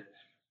stories that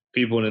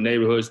people in the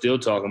neighborhood still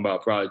talking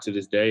about probably to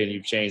this day, and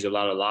you've changed a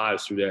lot of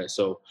lives through that.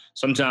 So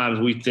sometimes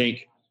we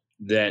think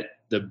that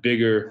the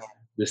bigger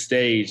the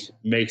stage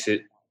makes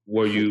it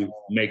where you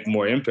make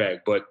more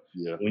impact. But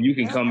when you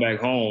can come back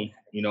home,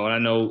 you know, and I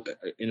know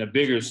in a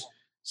bigger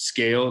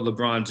scale,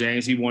 LeBron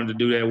James, he wanted to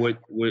do that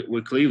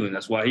with Cleveland.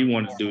 That's why he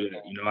wanted to do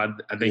that. You know,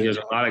 I think there's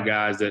a lot of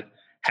guys that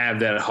have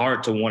that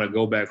heart to want to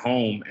go back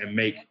home and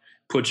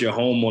put your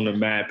home on the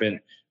map and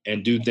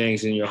do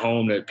things in your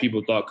home that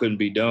people thought couldn't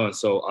be done.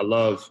 So I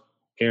love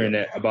hearing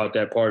that about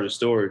that part of the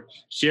story.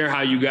 Share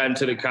how you got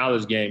into the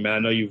college game, man. I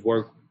know you've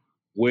worked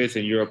with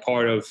and you're a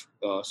part of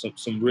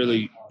some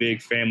really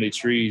big family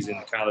trees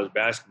in college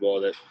basketball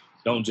that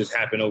don't just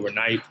happen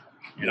overnight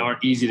and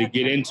aren't easy to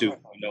get into.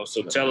 You know,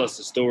 so tell us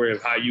the story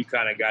of how you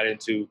kind of got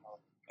into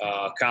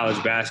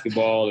college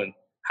basketball and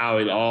how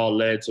it all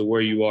led to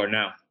where you are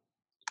now.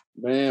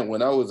 Man,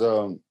 when I was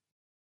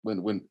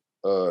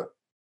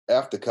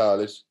after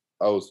college,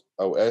 I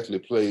actually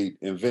played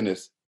in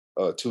Venice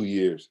 2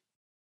 years,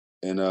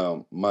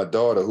 and my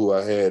daughter, who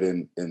I had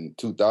in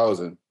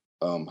 2000,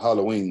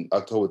 Halloween,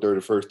 October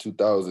 31st,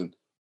 2000,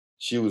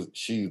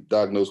 she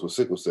diagnosed with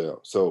sickle cell.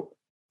 So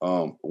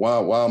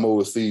while I'm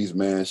overseas,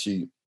 man,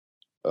 she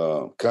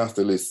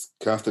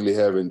constantly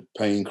having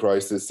pain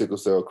crisis, sickle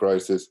cell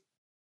crisis,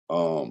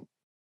 blood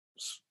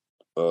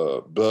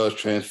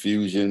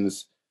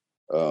transfusions.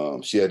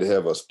 She had to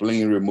have a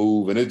spleen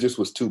removed, and it just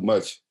was too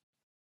much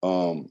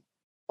on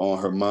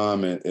her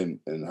mom and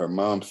her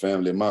mom's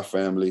family and my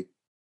family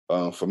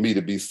for me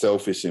to be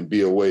selfish and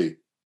be away,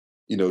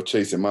 you know,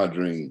 chasing my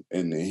dream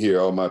and hear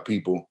all my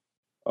people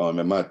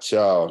and my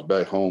child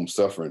back home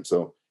suffering.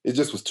 So it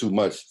just was too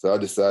much. So I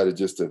decided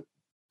just to,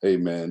 hey,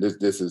 man,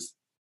 this is,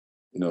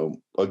 you know,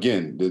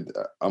 again,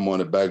 I'm on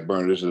the back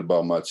burner. This is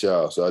about my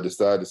child. So I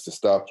decided to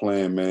stop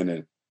playing, man,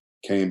 and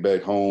came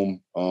back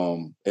home.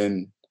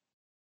 And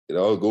it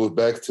all goes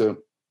back to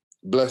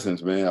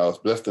blessings, man. I was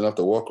blessed enough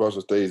to walk across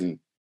the stage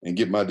and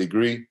get my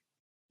degree.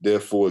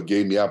 Therefore, it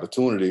gave me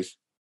opportunities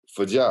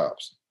for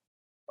jobs.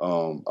 I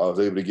was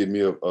able to get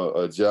me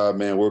a job,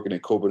 man, working in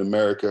corporate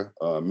America,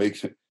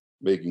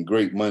 making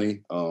great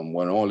money.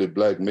 One of the only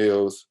Black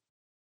males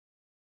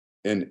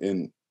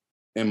in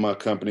my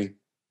company,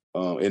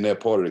 in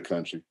that part of the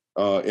country,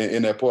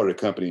 in that part of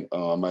the company,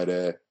 I might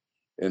add.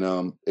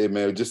 And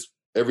man, just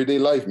everyday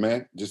life,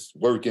 man, just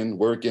working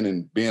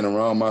and being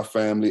around my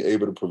family,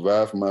 able to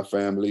provide for my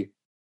family,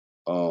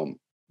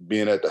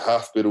 being at the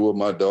hospital with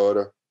my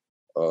daughter,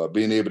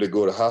 being able to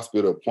go to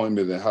hospital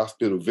appointments and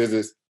hospital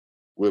visits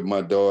with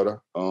my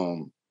daughter,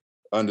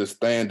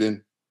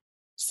 understanding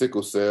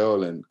sickle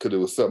cell, and because it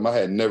was something I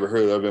had never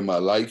heard of in my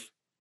life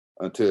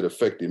until it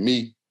affected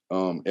me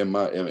and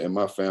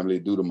my family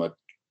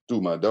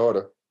through my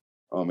daughter.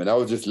 And I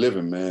was just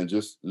living, man,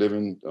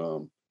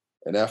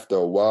 and after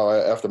a while,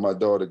 after my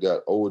daughter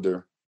got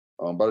older,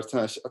 by the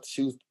time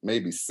she was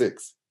maybe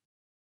 6,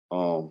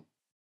 and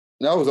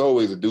I was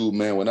always a dude,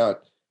 man. When I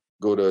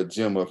go to a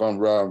gym, or if I'm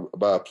riding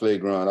by a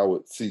playground, I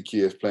would see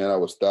kids playing. I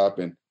would stop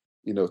and,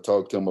 you know,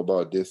 talk to them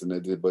about this and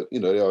that. But, you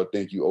know, they all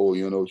think you old,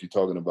 you don't know what you're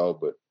talking about.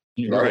 But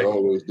I would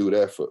always do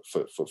that for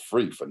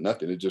free, for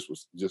nothing. It just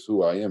was just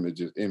who I am. It's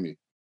just in me.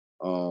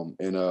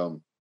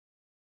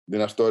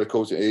 Then I started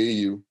coaching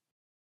AAU,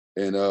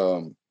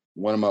 and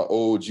one of my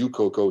old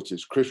JUCO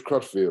coaches, Chris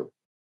Crutchfield,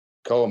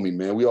 called me,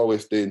 man. We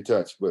always stay in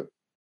touch, and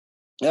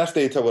I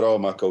stay in touch with all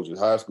my coaches,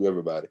 high school,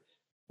 everybody.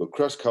 But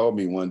Crush called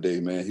me one day,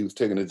 man. He was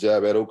taking a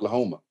job at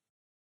Oklahoma.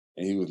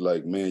 And he was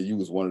like, man, you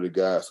was one of the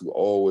guys who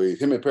always,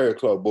 him and Perry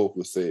Clark both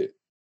would say it,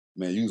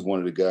 man, you was one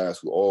of the guys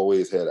who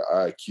always had an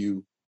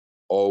IQ,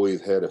 always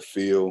had a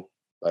feel.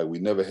 Like, we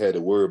never had to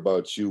worry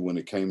about you when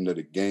it came to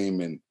the game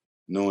and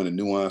knowing the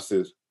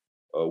nuances.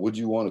 Would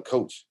you want to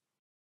coach?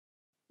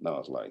 And I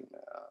was like,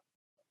 nah.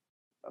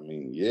 I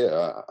mean,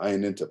 yeah, I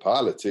ain't into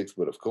politics,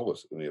 but of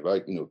course, I mean, if I,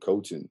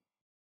 coaching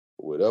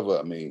or whatever,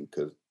 I mean,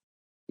 because,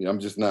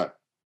 I'm just not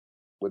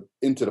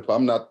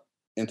I'm not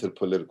into the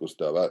political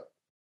stuff.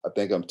 I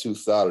think I'm too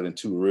solid and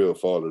too real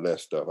for all of that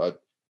stuff.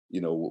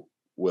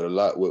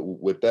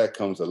 With that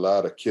comes a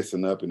lot of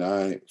kissing up, and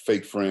I ain't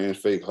fake friends,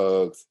 fake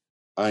hugs.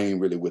 I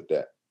ain't really with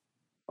that.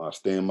 I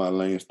stay in my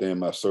lane, stay in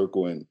my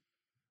circle, and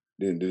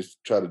then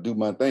just try to do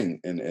my thing.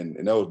 And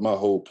that was my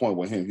whole point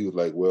with him. He was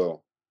like,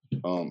 well,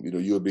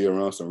 you'll be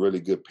around some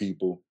really good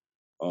people.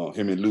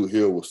 Him and Lou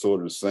Hill were sort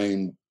of the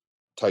same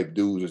type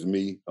dudes as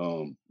me.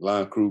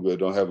 Lon Kruger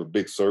don't have a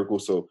big circle.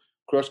 So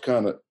Crush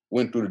kind of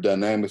went through the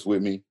dynamics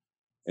with me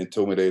and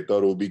told me they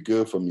thought it would be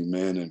good for me,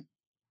 man. And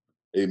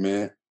hey,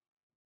 man,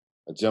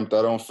 I jumped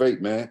out on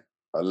faith, man.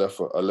 I left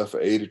for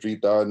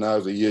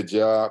 $83,000 a year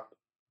job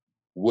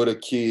with a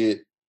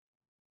kid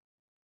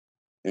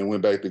and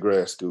went back to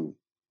grad school.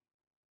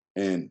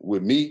 And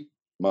with me,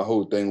 my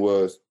whole thing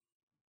was,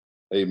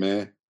 hey,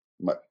 man,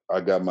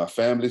 I got my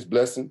family's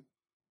blessing.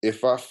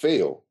 If I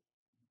fail,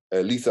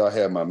 at least I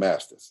have my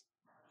master's,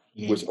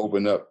 which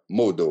opened up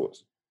more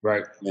doors.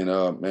 Right. And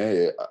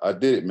man, I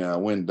did it, man. I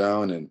went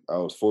down and I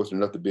was fortunate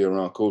enough to be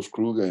around Coach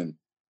Kruger and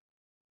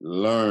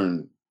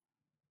learn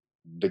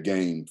the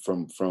game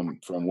from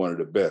one of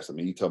the best. I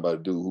mean, you talk about a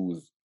dude who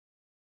was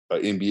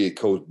an NBA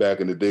coach back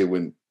in the day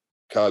when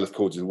college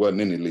coaches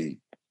wasn't in the league.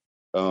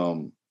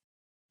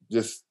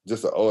 Just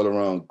an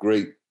all-around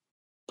great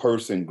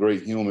person,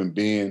 great human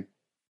being,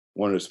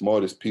 one of the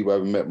smartest people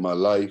I've ever met in my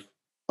life.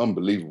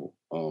 Unbelievable.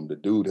 The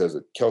dude has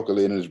a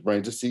calculator in his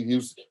brain. Just see, he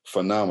was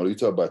phenomenal. You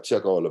talk about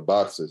check all the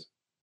boxes.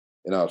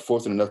 And I was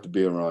fortunate enough to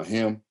be around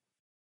him.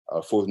 I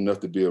was fortunate enough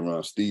to be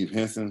around Steve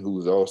Henson, who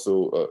was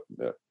also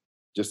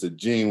just a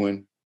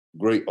genuine,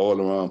 great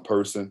all-around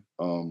person.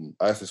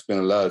 I used to spend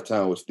a lot of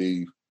time with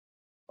Steve,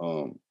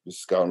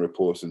 just scouting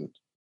reports and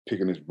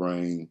picking his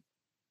brain.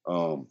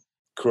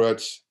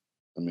 Crutch,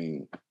 I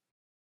mean,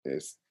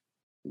 it's,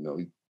 he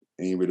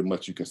ain't really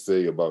much you can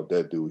say about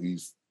that dude.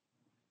 He's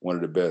one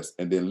of the best.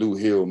 And then Lou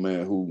Hill,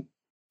 man, who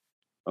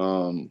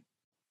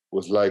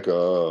was like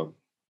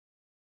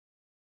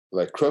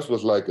Crutch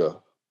was like a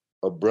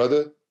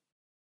brother,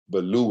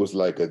 but Lou was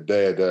like a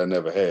dad that I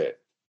never had,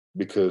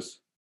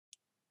 because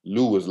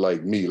Lou was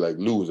like me. Like,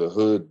 Lou was a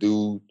hood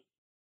dude,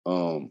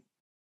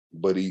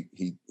 but he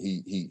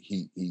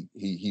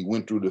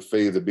went through the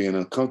phase of being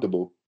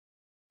uncomfortable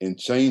and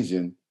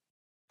changing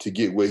to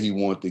get where he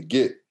wanted to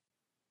get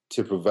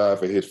to provide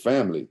for his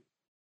family,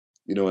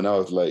 and I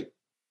was like,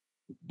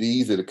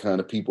 these are the kind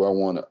of people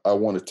I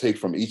want to take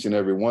from each and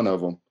every one of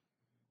them,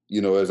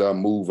 as I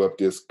move up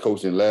this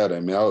coaching ladder. I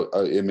mean,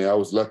 I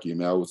was lucky. I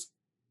mean,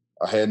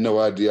 I had no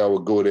idea I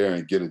would go there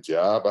and get a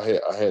job. I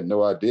had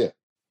no idea,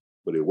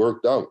 but it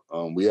worked out.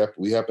 We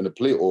happened to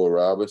play Oral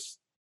Roberts,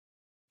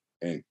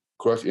 and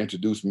Crush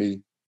introduced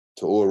me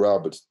to Oral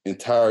Roberts'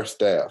 entire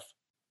staff,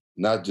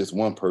 not just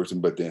one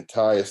person, but the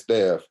entire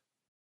staff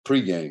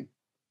pregame.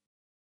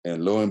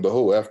 And lo and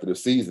behold, after the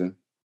season,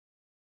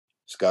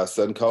 Scott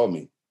Sutton called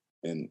me,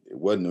 and it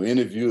wasn't no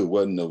interview. It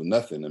wasn't no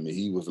nothing. I mean,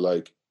 he was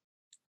like,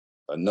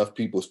 enough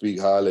people speak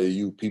highly of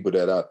you, people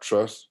that I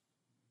trust,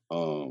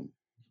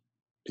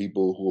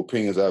 people whose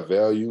opinions I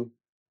value.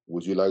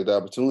 Would you like the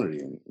opportunity?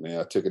 And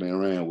man, I took it and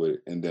ran with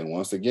it. And then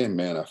once again,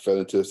 man, I fell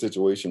into a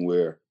situation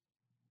where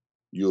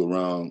you're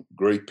around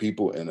great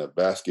people in a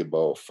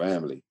basketball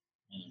family.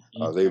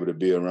 I was able to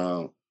be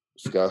around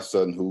Scott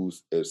Sutton,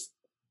 who's as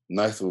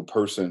nice of a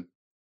person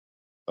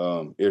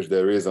as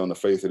there is on the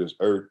face of this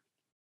earth.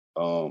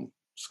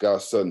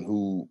 Scott Sutton,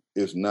 who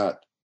is not,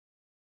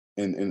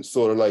 and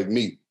sort of like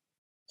me,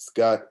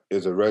 Scott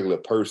is a regular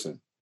person.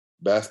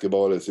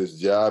 Basketball is his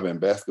job and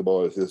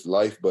basketball is his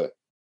life, but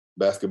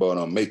basketball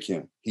don't make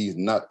him. He's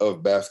not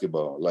of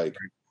basketball. Like,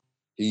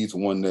 he's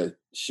one that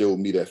showed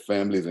me that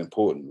family is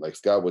important. Like,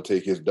 Scott would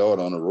take his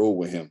daughter on the road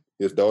with him.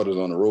 His daughter's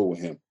on the road with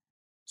him.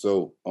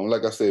 So,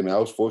 like I said, man, I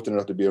was fortunate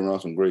enough to be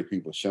around some great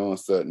people. Sean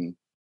Sutton,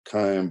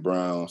 Kyan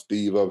Brown,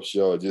 Steve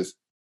Upshaw, just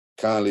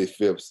Conley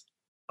Phipps,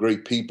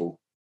 great people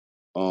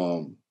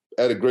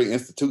at a great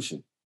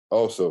institution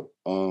also.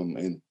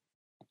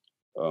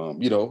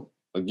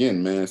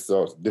 Again, man,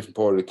 so it's a different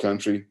part of the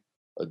country,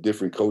 a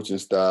different coaching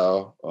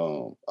style.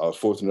 I was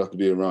fortunate enough to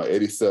be around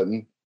Eddie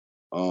Sutton.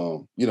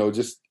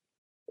 Just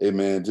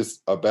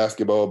a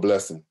basketball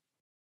blessing.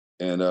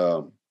 And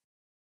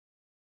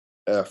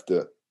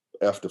after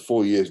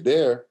 4 years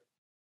there,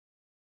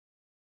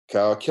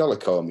 Kyle Keller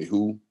called me,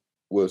 who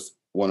was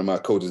one of my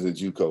coaches at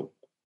JUCO.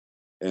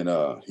 And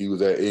he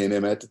was at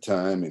A&M at the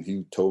time, and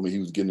he told me he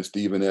was getting a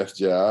Stephen F.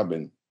 job,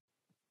 and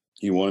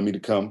he wanted me to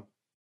come.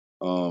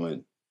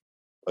 And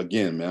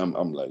again, man,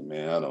 I'm like,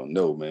 man, I don't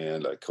know,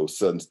 man. Like Coach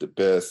Sutton's the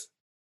best.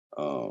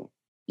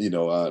 You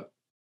know,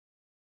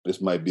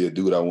 this might be a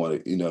dude I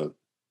want to, you know,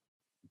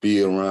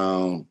 be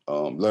around,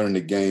 learn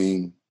the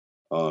game,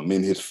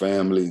 in his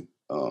family.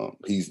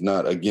 He's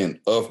not, again,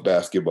 of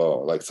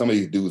basketball. Like some of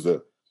these dudes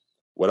are,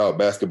 without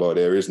basketball,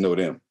 there is no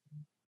them.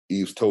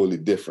 He's totally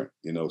different,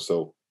 you know.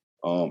 So,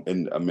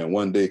 and I mean,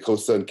 one day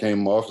Coach Sutton came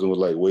in my office and was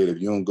like, wait, if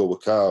you don't go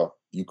with Kyle,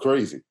 you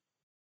crazy.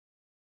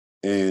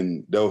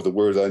 And that was the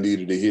words I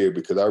needed to hear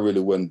because I really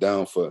wasn't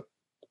down for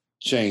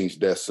change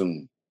that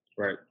soon.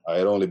 Right. I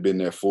had only been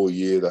there 4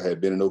 years. I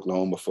had been in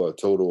Oklahoma for a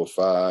total of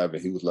 5.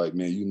 And he was like,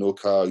 man, you know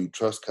Kyle, you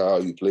trust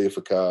Kyle, you played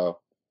for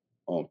Kyle.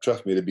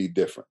 Trust me to be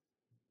different.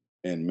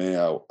 And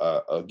man, I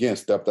again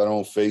stepped out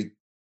on faith.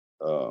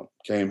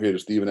 Came here to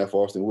Stephen F.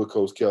 Austin with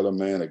Coach Keller,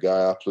 man, a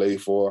guy I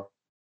played for.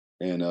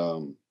 And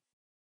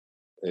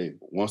hey,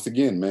 once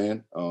again,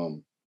 man,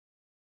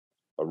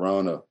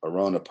 around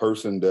a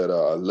person that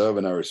I love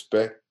and I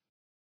respect.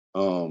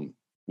 You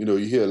know,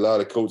 you hear a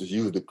lot of coaches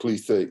use the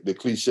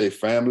cliche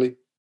family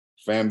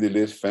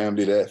this,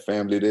 family that,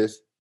 family this.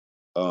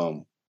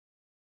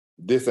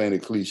 This ain't a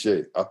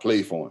cliche. I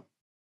played for him.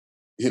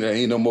 You know,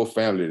 ain't no more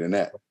family than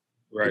that.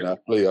 Right. You know,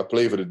 I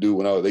played for the dude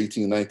when I was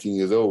 18, 19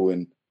 years old.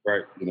 And,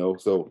 right. You know,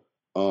 so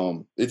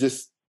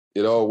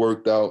it all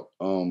worked out.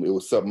 It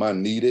was something I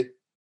needed.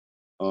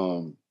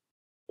 Again,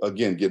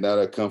 getting out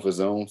of that comfort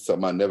zone,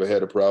 something I never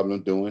had a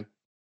problem doing.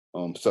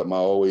 Something I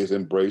always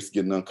embraced,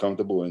 getting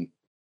uncomfortable. And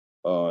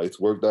it's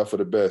worked out for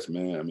the best,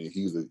 man. I mean,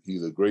 he's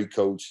a great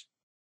coach.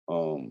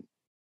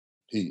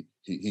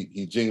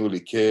 He genuinely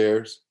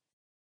cares.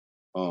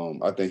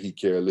 I think he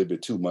cares a little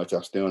bit too much. I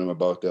stay on him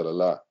about that a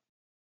lot.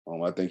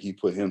 I think he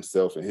put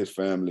himself and his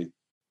family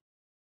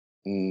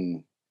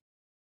on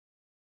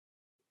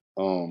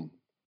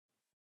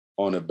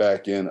the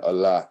back end a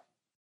lot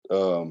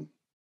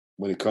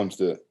when it comes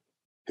to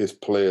his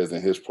players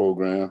and his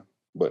program.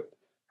 But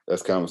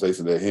that's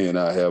conversation that he and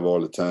I have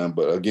all the time.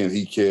 But again,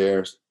 he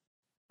cares.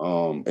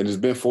 And it's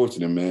been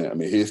fortunate, man. I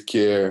mean, his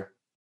care,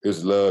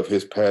 his love,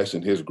 his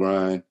passion, his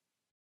grind,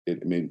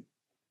 it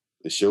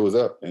shows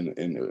up. And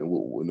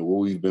what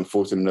we've been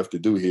fortunate enough to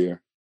do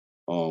here,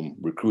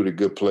 recruited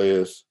good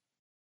players,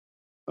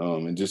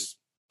 and it's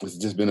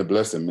just been a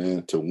blessing,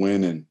 man, to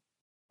win and,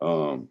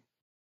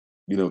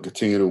 you know,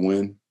 continue to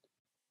win.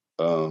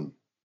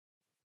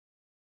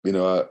 You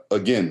know,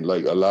 again,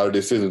 like a lot of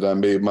decisions I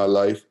made in my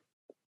life,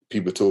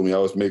 people told me I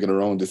was making the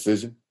wrong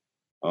decision.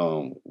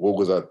 What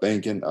was I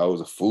thinking? I was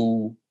a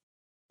fool.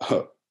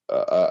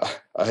 I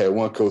had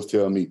one coach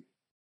tell me,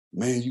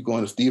 man, you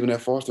going to Stephen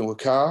F. Austin with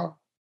Kyle?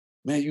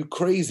 Man, you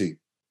crazy.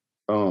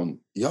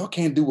 Y'all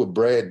can't do what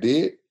Brad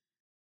did.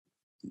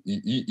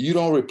 You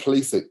don't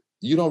replace it.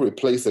 You don't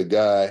replace a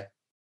guy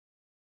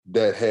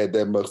that had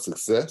that much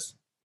success.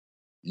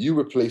 You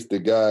replace the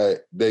guy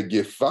that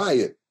get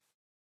fired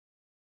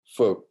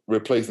for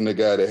replacing the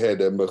guy that had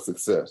that much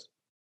success.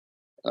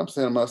 I'm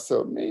saying to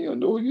myself, man, you don't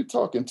know who you're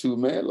talking to,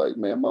 man. Like,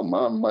 man, my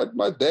mom,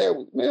 my dad,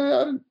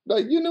 man,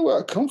 you know where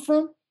I come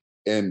from?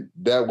 And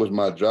that was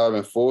my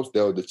driving force.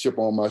 That was the chip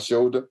on my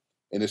shoulder.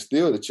 And it's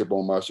still the chip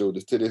on my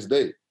shoulders to this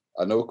day.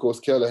 I know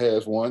Coach Keller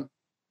has one.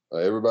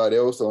 Everybody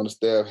else on the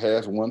staff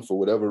has one for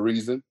whatever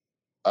reason.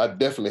 I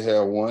definitely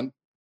have one.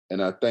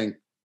 And I think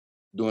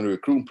during the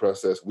recruiting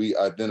process, we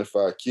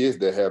identify kids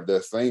that have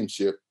that same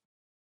chip.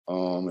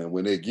 And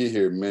when they get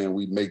here, man,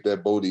 we make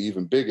that boulder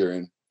even bigger.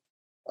 And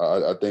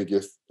I think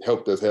it's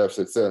helped us have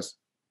success.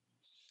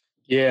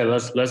 Yeah,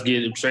 let's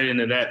get straight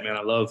into that, man.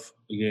 I love,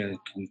 again,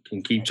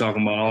 can keep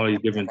talking about all these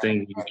different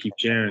things you can keep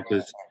sharing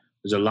because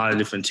there's a lot of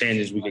different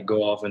tangents we could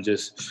go off and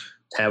just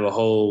have a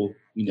whole,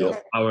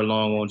 hour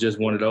long on just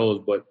one of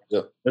those. But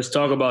let's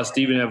talk about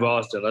Stephen F.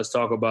 Austin. Let's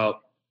talk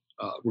about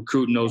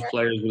recruiting those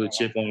players with a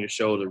chip on your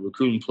shoulder,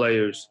 recruiting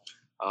players.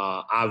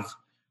 I've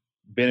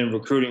been in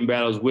recruiting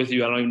battles with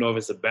you. I don't even know if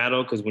it's a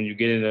battle because when you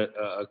get in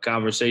a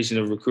conversation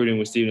of recruiting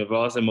with Stephen F.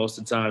 Austin, most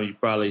of the time you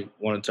probably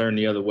want to turn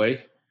the other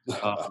way,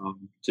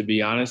 to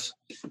be honest.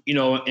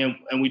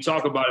 And we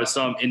talk about it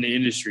some in the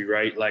industry,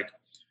 right? Like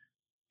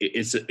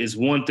it's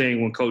one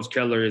thing when Coach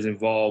Keller is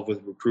involved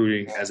with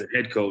recruiting as a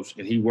head coach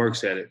and he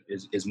works at it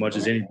as much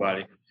as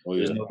anybody. Oh,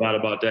 yeah. There's no doubt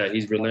about that.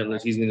 He's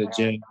relentless. He's in the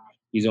gym.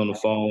 He's on the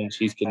phones.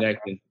 He's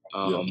connecting.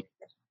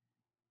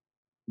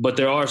 But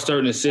there are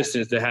certain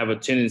assistants that have a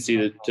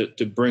tendency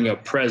to bring a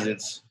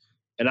presence.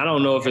 And I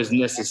don't know if it's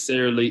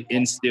necessarily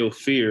instill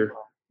fear,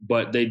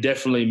 but they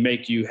definitely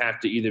make you have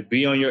to either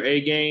be on your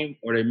A game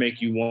or they make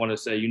you want to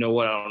say, you know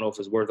what, I don't know if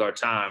it's worth our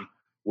time.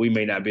 We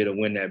may not be able to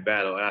win that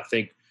battle. And I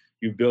think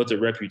you built a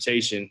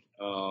reputation,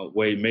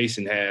 Wade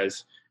Mason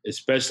has,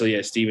 especially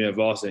at Stephen F.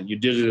 Austin. You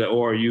did it at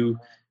ORU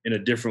in a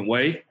different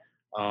way,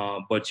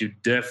 but you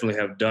definitely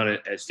have done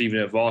it at Stephen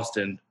F.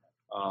 Austin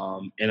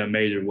in a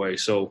major way.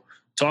 So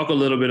talk a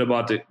little bit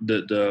about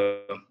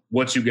the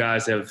what you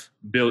guys have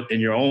built in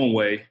your own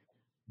way,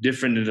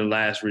 different than the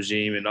last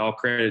regime, and all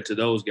credit to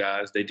those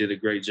guys. They did a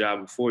great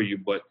job before you,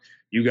 but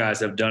you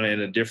guys have done it in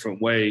a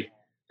different way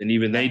than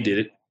even they did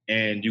it.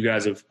 And you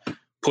guys have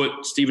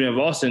put Stephen F.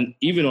 Austin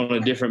even on a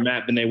different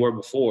map than they were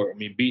before. I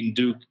mean, beating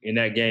Duke in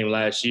that game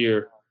last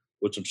year,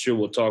 which I'm sure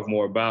we'll talk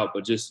more about,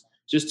 but just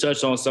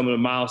touch on some of the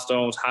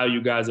milestones, how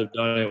you guys have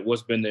done it,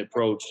 what's been the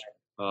approach,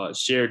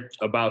 share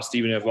about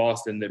Stephen F.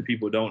 Austin that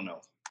people don't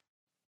know.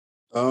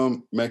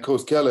 Man,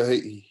 Coach Keller,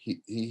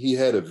 he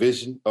had a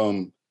vision,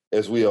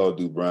 as we all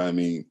do, Brian. I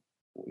mean,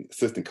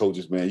 assistant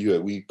coaches, man,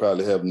 we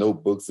probably have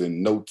notebooks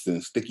and notes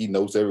and sticky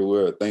notes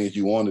everywhere, things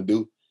you want to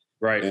do.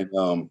 Right.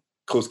 And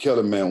Coach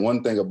Keller, man,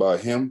 one thing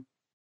about him,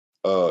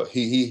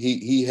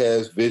 he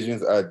has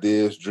visions,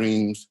 ideas,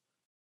 dreams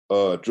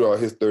throughout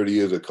his 30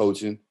 years of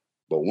coaching.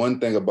 But one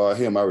thing about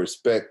him I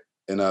respect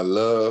and I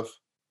love,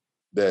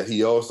 that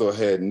he also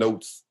had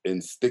notes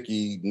and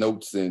sticky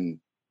notes and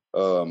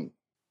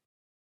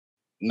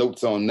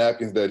notes on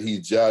napkins that he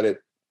jotted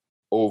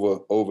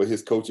over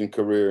his coaching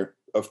career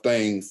of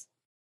things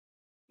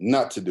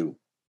not to do.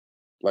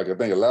 Like, I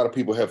think a lot of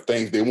people have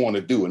things they want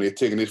to do, and they're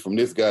taking this from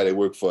this guy they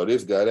work for,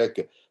 this guy, that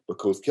guy. But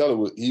Coach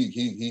Keller,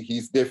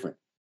 he's different.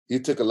 He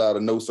took a lot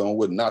of notes on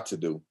what not to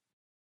do.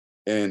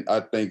 And I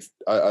think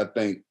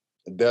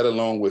that,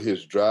 along with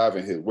his drive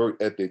and his work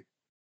ethic,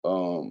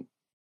 has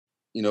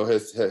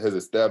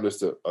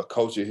established a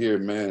culture here,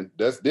 man,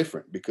 that's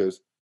different,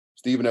 because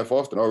Stephen F.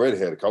 Austin already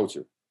had a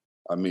culture.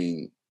 I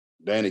mean,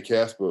 Danny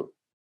Casper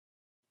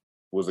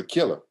was a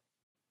killer.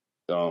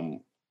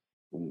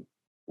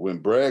 When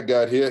Brad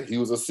got here, he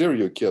was a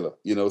serial killer,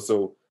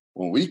 so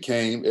when we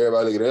came,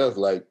 everybody looked at us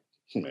like,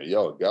 man,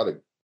 y'all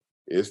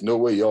there's no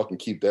way y'all can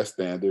keep that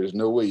standard. There's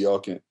no way y'all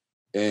can.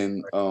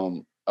 And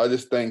I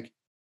just think,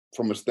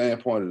 from a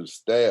standpoint of the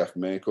staff,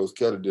 man, Coach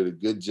Keller did a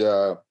good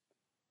job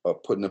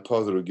of putting the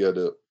puzzle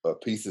together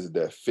of pieces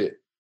that fit.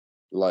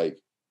 Like,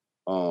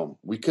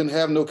 we couldn't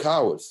have no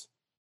cowards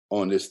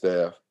on this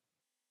staff.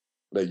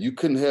 Like, you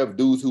couldn't have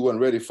dudes who weren't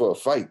ready for a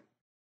fight,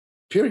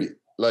 period.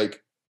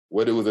 Like,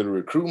 whether it was a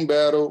recruiting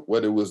battle,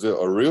 whether it was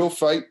a real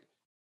fight,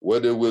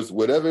 whether it was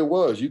whatever it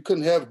was, you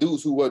couldn't have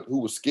dudes who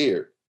were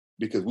scared,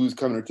 because we was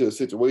coming into a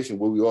situation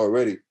where we were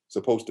already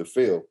supposed to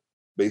fail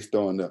based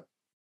on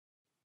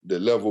the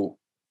level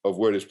of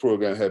where this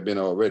program had been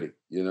already,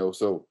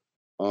 So,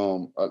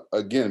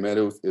 again,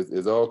 man,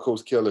 it's all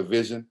Coach Keller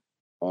vision.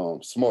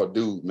 Smart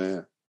dude,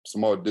 man,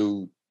 smart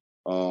dude.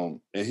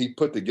 And he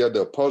put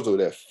together a puzzle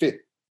that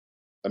fit.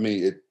 I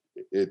mean,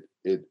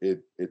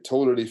 it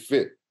totally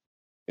fit.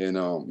 And,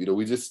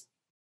 we just,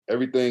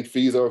 everything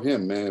feeds off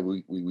him, man.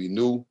 We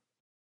knew,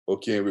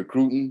 okay, in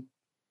recruiting,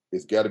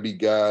 it's got to be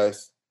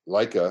guys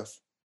like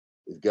us.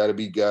 It's got to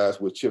be guys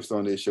with chips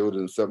on their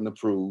shoulders and something to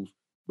prove,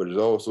 but it's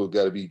also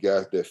got to be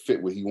guys that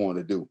fit what he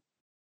wanted to do.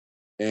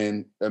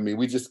 And, I mean,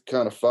 we just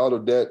kind of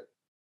followed that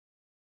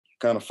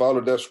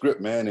script,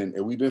 man,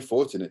 and we've been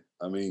fortunate.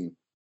 I mean,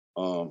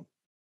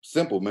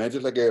 simple, man,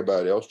 just like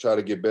everybody else, try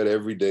to get better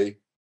every day.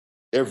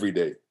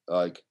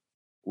 Like,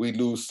 we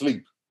lose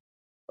sleep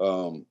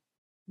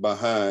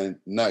behind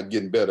not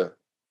getting better.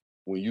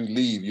 When you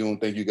leave, you don't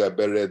think you got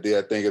better that day.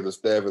 I think as a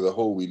staff as a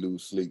whole, we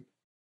lose sleep.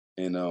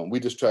 And we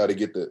just try to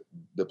get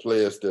the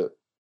players to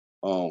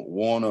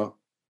want to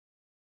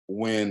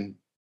win,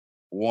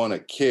 want to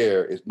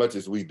care as much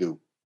as we do.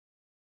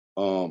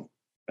 And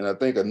I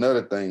think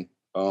another thing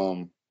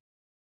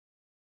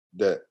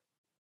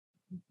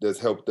that's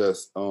helped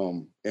us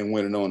in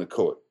winning on the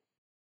court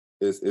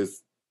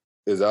is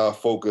our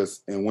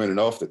focus in winning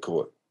off the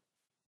court.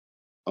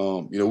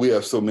 We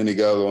have so many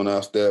guys on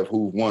our staff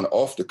who won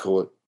off the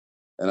court,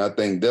 and I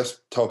think that's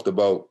talked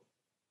about,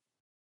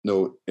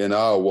 in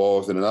our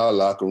walls and in our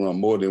locker room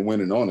more than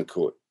winning on the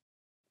court.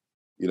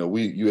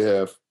 You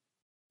have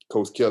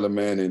Coach Keller,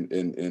 man,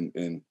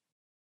 and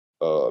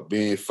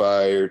being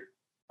fired,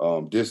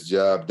 this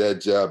job,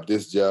 that job,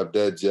 this job,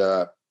 that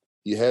job.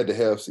 He had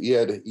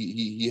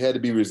to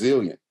be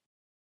resilient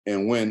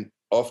and win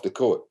off the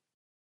court.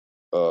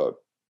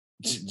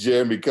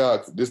 Jeremy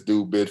Cox, this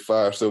dude been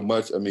fired so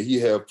much. I mean, he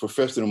have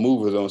professional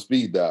movers on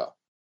speed dial.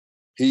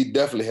 He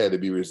definitely had to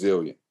be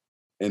resilient.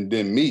 And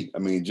then me, I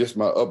mean, just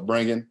my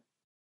upbringing,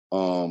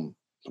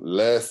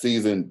 last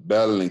season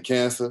battling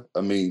cancer.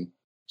 I mean,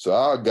 so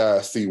our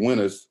guys see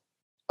winners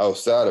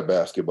outside of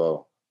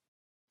basketball,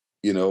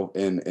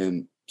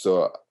 and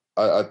so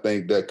I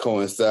think that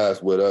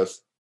coincides with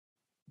us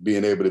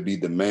being able to be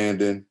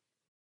demanding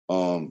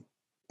and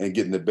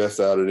getting the best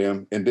out of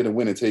them, and then the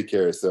win and take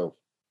care of itself.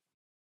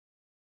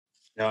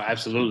 No,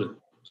 absolutely.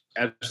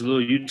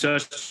 Absolutely. You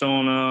touched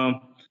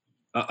on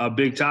a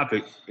big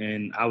topic,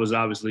 and I was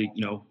obviously,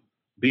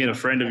 being a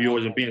friend of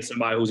yours and being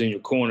somebody who's in your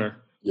corner.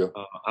 Yeah.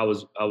 I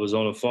was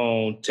on the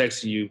phone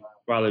texting you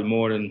probably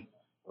more than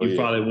you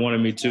probably wanted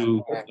me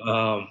to.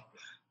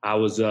 I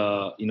was,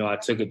 I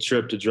took a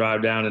trip to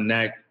drive down to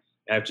NAC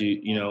after,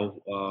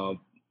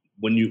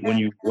 when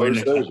you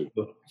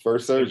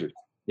first surgery.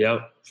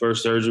 Yep,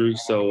 first surgery.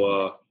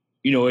 So,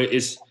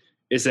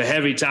 it's a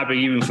heavy topic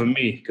even for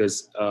me,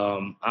 because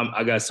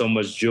I got so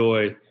much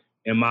joy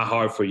in my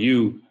heart for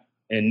you,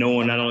 and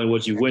knowing not only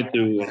what you went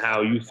through and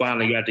how you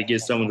finally got to get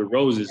some of the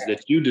roses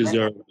that you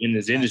deserve in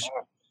this industry.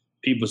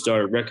 People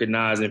started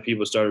recognizing,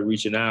 people started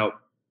reaching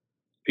out.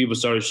 people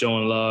started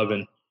showing love.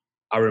 And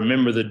I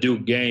remember the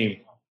Duke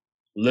game,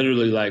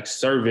 literally like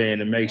surveying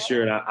to make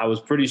sure. And I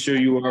was pretty sure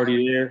you were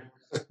already there.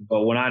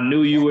 But when I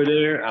knew you were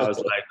there, I was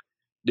like,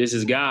 this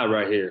is God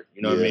right here.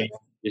 You know what I mean?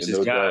 This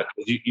is God.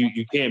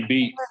 You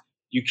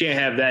can't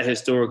have that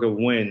historic of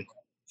win.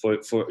 For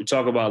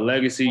talk about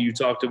legacy, you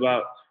talked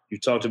about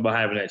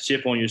having that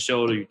chip on your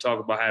shoulder. You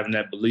talked about having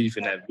that belief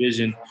and that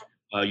vision.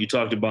 You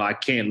talked about I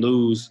can't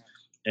lose,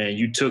 and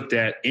you took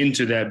that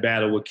into that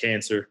battle with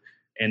cancer.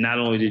 And not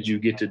only did you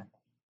get to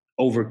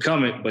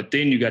overcome it, but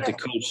then you got to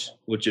coach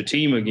with your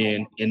team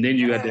again, and then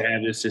you got to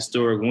have this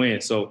historic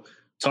win. So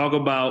talk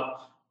about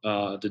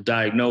the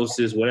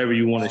diagnosis, whatever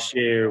you want to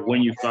share,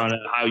 when you found out,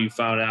 how you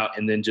found out,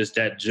 and then just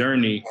that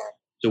journey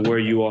to where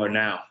you are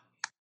now.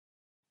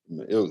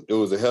 It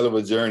was a hell of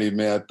a journey,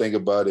 man. I think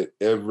about it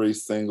every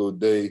single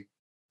day,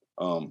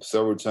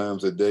 several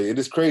times a day. It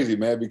is crazy,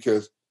 man,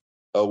 because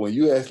when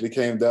you actually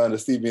came down to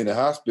see me in the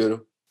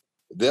hospital,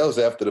 that was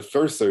after the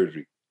first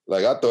surgery.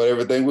 Like, I thought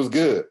everything was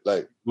good.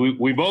 Like,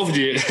 we both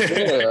did.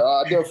 Yeah,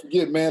 I'll never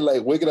forget, man,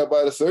 like waking up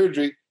out of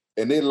surgery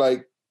and then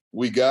like,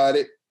 we got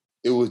it.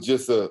 It was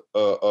just a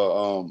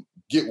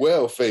get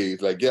well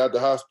phase. Like, get out the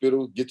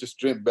hospital, get your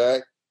strength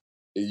back,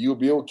 and you'll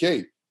be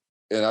okay.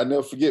 And I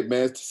never forget,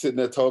 man, sitting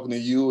there talking to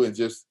you and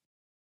just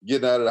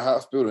getting out of the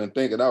hospital and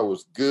thinking I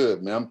was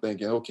good, man. I'm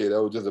thinking, okay,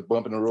 that was just a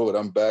bump in the road.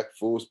 I'm back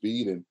full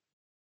speed. And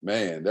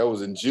man, that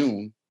was in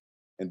June.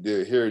 And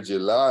then here in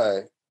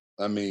July,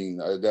 I mean,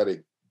 I got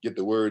to get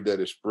the word that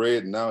it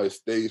spread. And now it's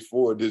stage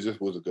 4. This just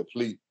was a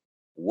complete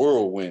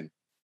whirlwind.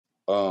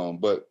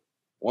 But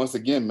once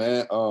again,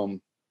 man,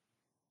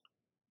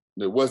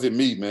 it wasn't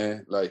me,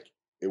 man. Like,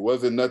 it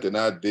wasn't nothing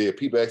I did.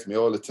 People ask me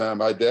all the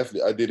time. I did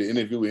an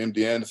interview with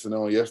MD Anderson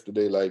on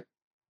yesterday. Like,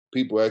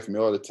 people ask me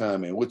all the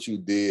time, man, what you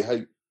did? How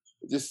you,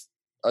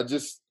 I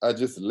just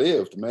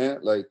lived, man.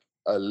 Like,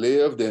 I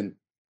lived, and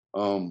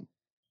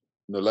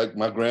like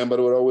my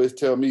grandmother would always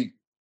tell me,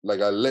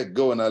 like, I let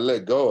go and I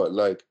let God.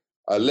 Like,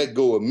 I let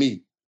go of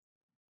me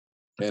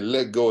and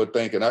let go of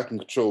thinking I can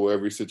control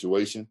every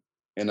situation.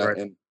 And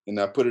right.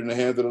 I put it in the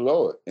hands of the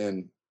Lord.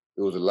 And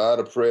it was a lot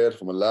of prayers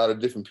from a lot of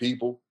different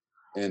people.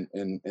 And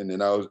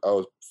then I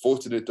was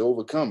fortunate to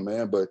overcome,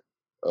 man. But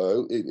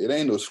it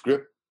ain't no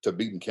script to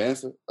beating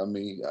cancer. I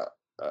mean,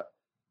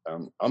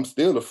 I'm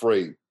still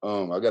afraid.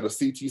 I got a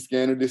CT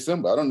scan in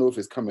December. I don't know if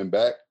it's coming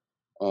back.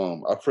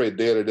 I pray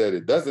daily that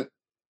it doesn't.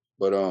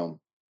 But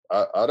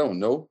I don't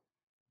know.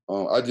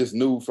 I just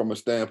knew from a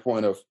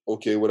standpoint of,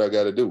 okay, what I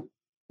got to do.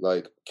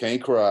 Like,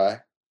 can't cry,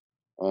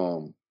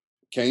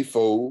 can't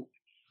fold,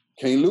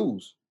 can't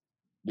lose.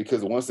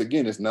 Because once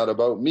again, it's not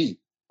about me.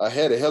 I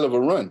had a hell of a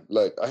run.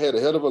 Like, I had a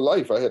hell of a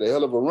life. I had a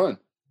hell of a run.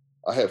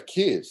 I have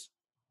kids.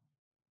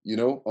 You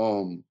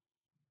know,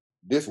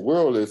 this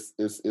world is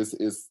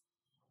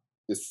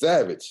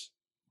savage.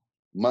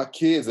 My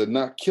kids are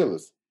not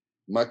killers.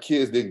 My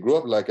kids didn't grow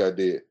up like I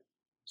did.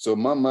 So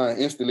my mind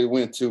instantly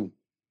went to,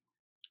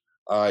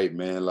 all right,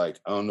 man, like,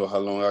 I don't know how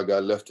long I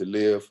got left to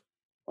live.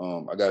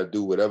 I got to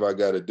do whatever I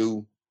got to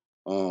do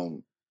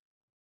to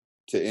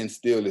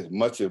instill as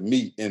much of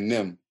me in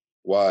them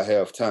while I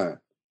have time.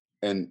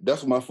 And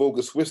that's what my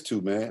focus switched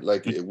to, man.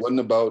 Like, it wasn't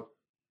about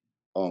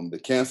the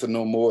cancer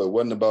no more. It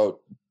wasn't about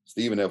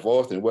Stephen F.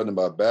 Austin. It wasn't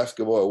about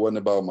basketball. It wasn't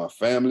about my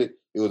family.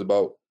 It was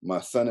about my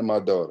son and my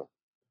daughter.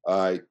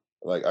 I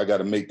got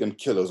to make them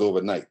killers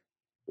overnight.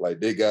 Like,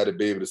 they got to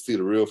be able to see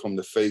the real from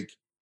the fake.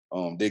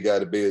 They got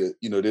to be able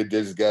to, they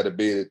just got to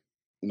be able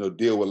to,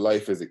 deal with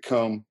life as it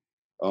come.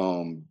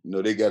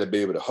 They got to be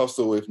able to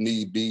hustle if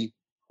need be.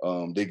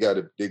 They got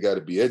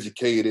to be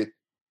educated.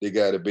 They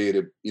got to be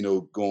able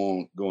to,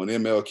 go on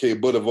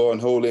MLK Boulevard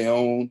and hold their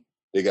own.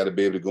 They got to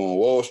be able to go on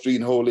Wall Street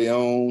and hold their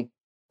own.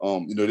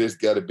 They just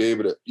got to be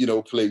able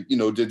to, play,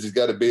 they just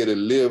got to be able to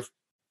live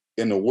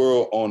in the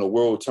world on the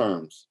world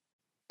terms.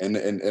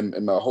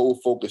 And my whole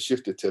focus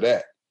shifted to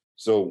that.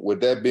 So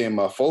with that being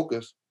my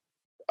focus,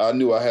 I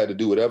knew I had to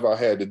do whatever I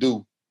had to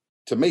do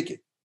to make it.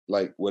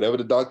 Like, whatever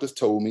the doctors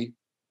told me,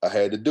 I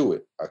had to do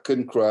it. I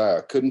couldn't cry.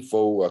 I couldn't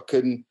fold. I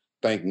couldn't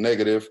think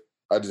negative.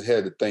 I just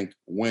had to think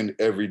win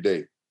every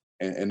day.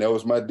 And that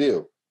was my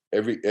deal.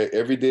 Every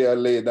day I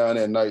laid down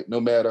at night,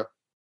 no matter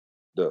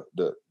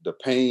the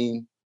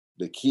pain,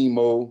 the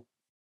chemo,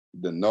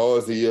 the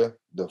nausea,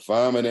 the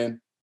vomiting,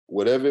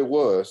 whatever it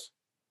was,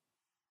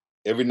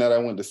 every night I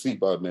went to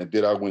sleep out, man,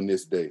 did I win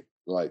this day?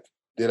 Like,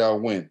 did I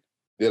win?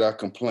 Did I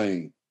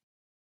complain?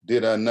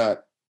 Did I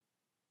not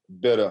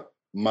better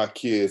my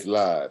kids'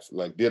 lives?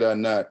 Like, did I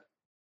not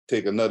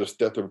take another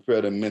step to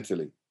prepare them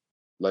mentally?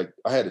 Like,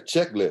 I had a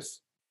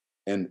checklist.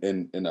 And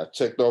I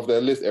checked off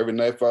that list every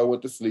night before I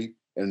went to sleep.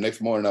 And the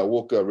next morning I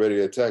woke up ready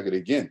to attack it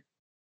again.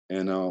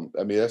 And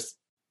I mean,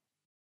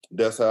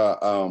 that's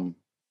how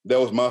that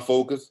was my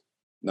focus.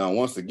 Now,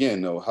 once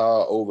again, though,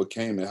 how I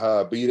overcame and how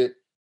I beat it,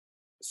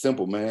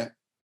 simple, man.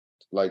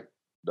 Like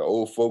the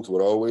old folks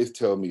would always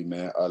tell me,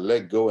 man, I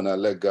let go and I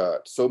let God.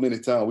 So many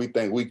times we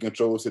think we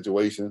control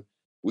situations,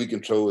 we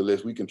control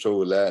this, we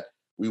control that.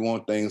 We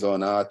want things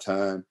on our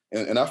time.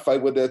 And I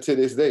fight with that to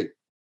this day.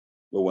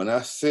 But when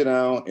I sit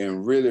down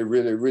and really,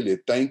 really, really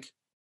think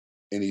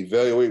and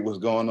evaluate what's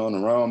going on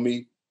around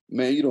me,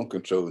 man, you don't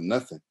control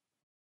nothing.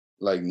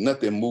 Like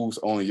nothing moves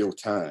on your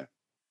time.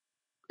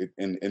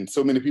 And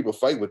so many people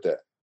fight with that.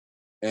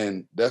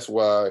 And that's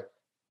why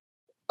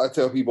I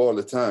tell people all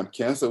the time,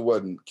 cancer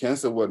wasn't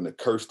a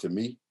curse to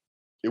me.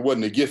 It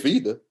wasn't a gift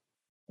either.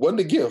 Wasn't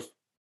a gift.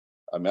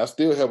 I mean, I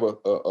still have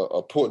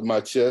a port in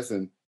my chest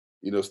and,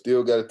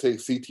 still got to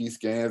take CT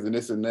scans and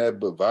this and that,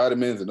 but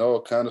vitamins and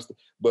all kind of stuff.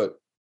 But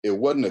it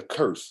wasn't a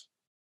curse.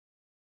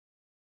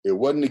 It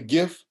wasn't a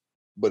gift,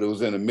 but it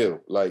was in the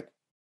middle. Like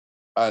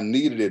I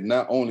needed it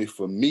not only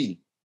for me,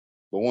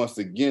 but once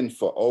again,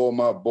 for all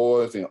my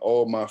boys and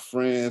all my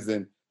friends.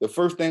 And the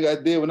first thing I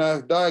did when I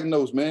was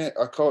diagnosed, man,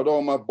 I called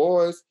all my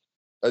boys,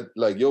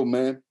 like, yo,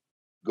 man,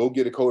 go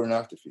get a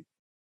colonoscopy.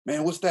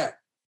 Man, what's that?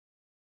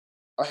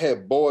 I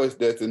had boys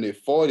that's in their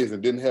 40s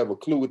and didn't have a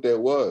clue what that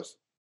was.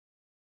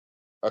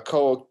 I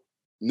called,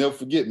 never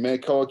forget, man,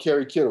 called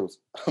Kerry Kittles.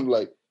 I'm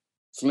like,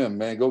 Slim,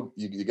 man, go,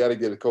 you got to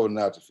get a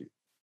colonoscopy.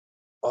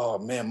 Oh,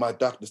 man, my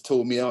doctors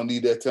told me I don't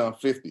need that till I'm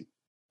 50.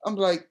 I'm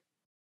like,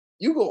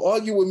 you go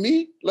argue with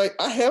me? Like,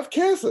 I have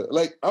cancer.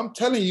 Like, I'm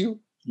telling you,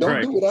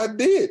 don't do what I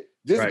did.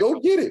 Just go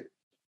get it.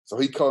 So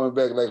he called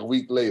me back like a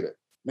week later.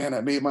 Man,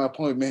 I made my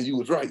appointment. Man, you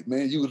was right,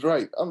 man. You was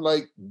right. I'm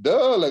like,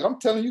 duh. Like, I'm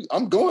telling you,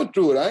 I'm going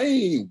through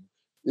it.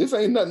 This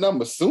ain't nothing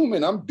I'm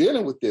assuming. I'm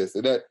dealing with this.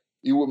 And that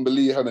you wouldn't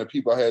believe how many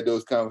people I had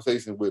those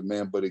conversations with,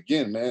 man. But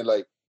again, man,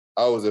 like,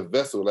 I was a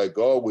vessel. Like,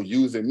 God was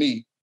using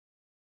me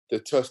to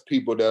touch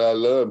people that I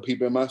love and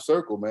people in my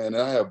circle, man. And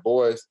I have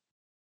boys,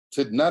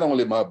 to not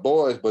only my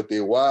boys, but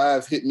their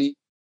wives hit me.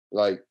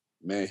 Like,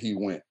 man, he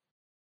went.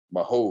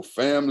 My whole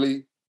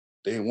family,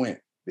 they went.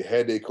 They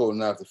had their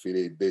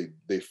colonoscopy.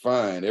 They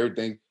fine,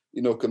 everything.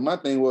 Because my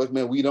thing was,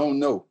 man, we don't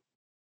know.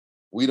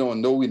 We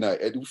don't know. We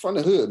from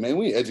the hood, man.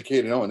 We ain't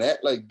educated on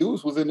that. Like,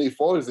 dudes was in their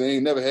 40s and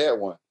ain't never had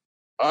one.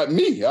 I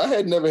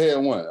had never had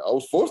one. I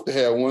was forced to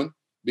have one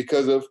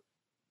because of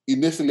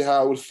initially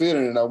how I was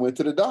feeling, and I went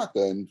to the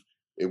doctor, and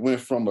it went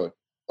from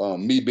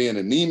me being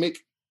anemic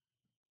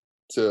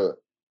to,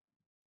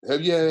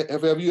 have you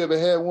ever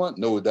had one?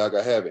 No, doc,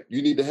 I haven't.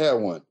 You need to have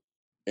one.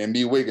 And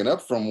me waking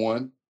up from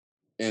one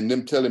and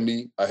them telling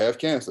me I have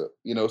cancer.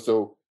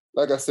 So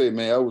like I said,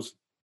 man,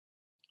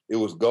 it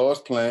was God's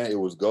plan, it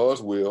was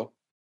God's will,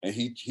 and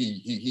he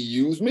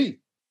used me.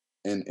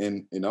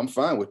 And I'm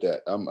fine with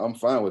that. I'm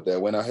fine with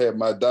that. When I had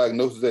my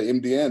diagnosis at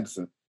MD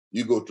Anderson,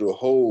 you go through a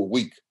whole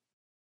week.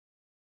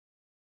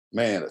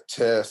 Man, a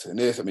test and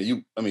this.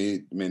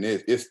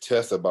 It's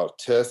tests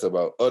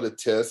about other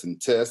tests,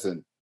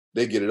 and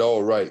they get it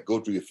all right.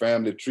 Go through your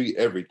family tree,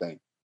 everything.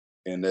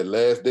 And that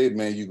last day,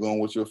 man, you going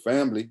with your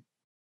family,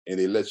 and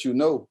they let you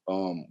know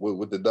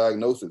what the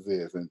diagnosis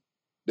is. And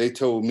they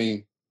told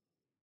me,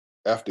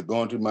 after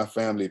going through my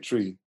family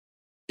tree,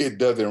 it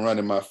doesn't run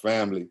in my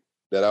family,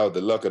 that I was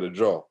the luck of the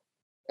draw.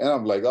 And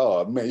I'm like,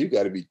 oh man, you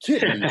got to be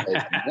kidding me! Like,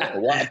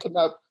 man,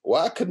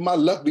 why could my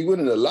luck be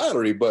winning the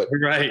lottery? But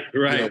right.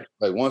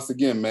 Like once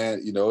again,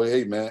 man,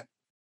 hey man,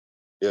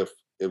 if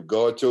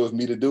God chose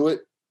me to do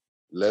it,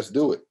 let's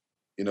do it.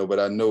 But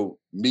I know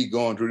me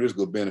going through this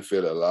will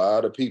benefit a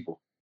lot of people.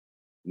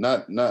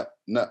 Not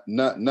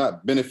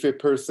benefit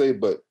per se,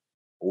 but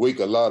wake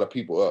a lot of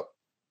people up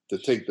to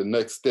take the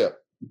next step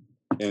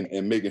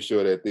and making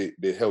sure that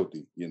they're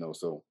healthy.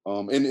 So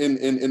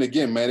and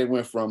again, man, it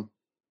went from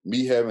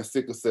me having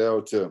sickle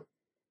cell to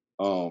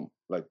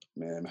like,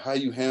 man, how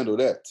you handle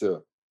that,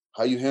 to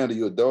how you handle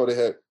your daughter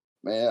had,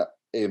 man,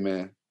 hey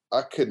man,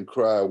 I couldn't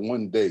cry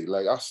one day.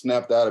 Like, I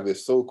snapped out of it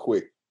so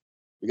quick.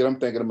 Because I'm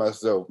thinking to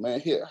myself,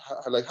 man,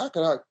 how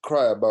can I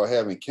cry about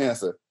having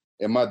cancer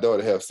and my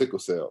daughter have sickle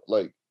cell?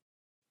 Like,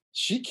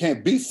 she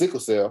can't beat sickle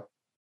cell.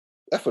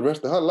 That's for the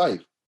rest of her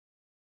life.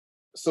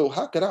 So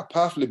how could I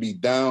possibly be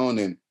down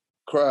and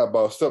cry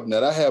about something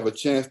that I have a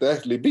chance to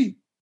actually beat?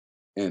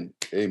 And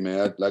hey,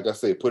 man, like I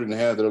say, put it in the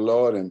hands of the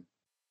Lord and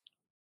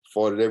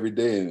fought it every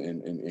day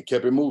and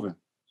kept it moving.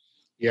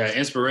 Yeah,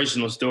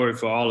 inspirational story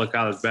for all of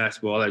college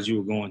basketball as you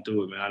were going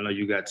through it, man. I know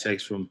you got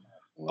texts from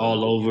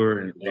all over,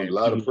 and a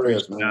lot of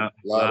prayers, man. A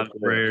lot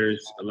of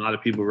prayers, a lot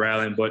of people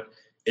rallying, but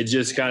it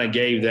just kind of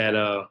gave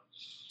that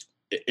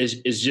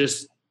it's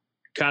just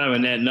kind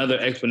of another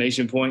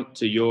explanation point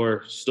to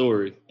your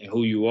story and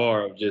who you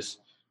are, of just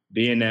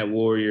being that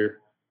warrior,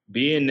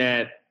 being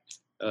that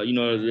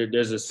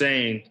there's a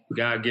saying,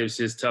 God gives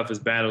his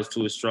toughest battles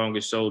to his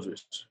strongest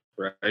soldiers,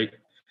 right?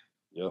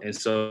 Yep. And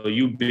so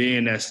you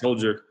being that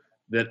soldier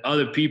that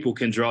other people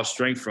can draw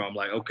strength from,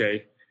 like,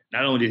 okay,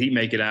 not only did he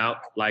make it out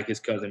like his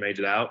cousin made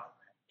it out,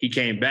 he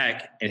came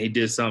back and he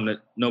did something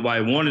that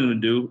nobody wanted him to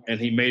do, and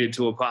he made it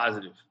to a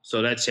positive.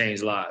 So that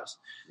changed lives.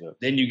 Yep.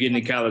 Then you get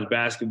into college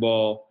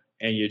basketball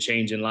and you're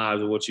changing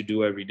lives with what you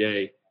do every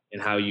day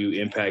and how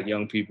you impact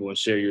young people and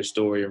share your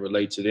story and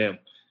relate to them.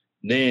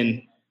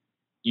 Then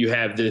you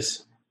have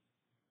this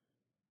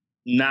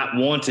not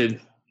wanted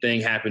thing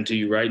happen to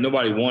you, right?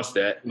 Nobody wants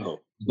that. No.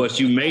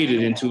 But you made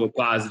it into a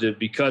positive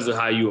because of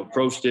how you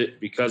approached it,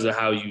 because of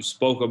how you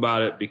spoke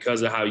about it,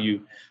 because of how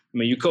you I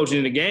mean, you're coaching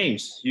in the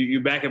games.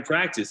 You're back in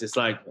practice. It's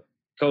like,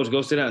 coach,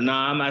 go sit down.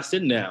 Nah, I'm not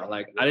sitting down.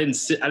 Like I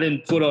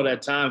didn't put all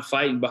that time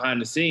fighting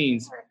behind the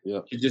scenes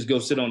to just go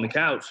sit on the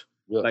couch.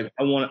 Like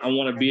I want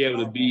to be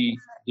able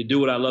to do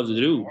what I love to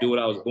do what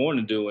I was born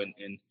to do, and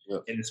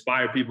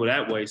inspire people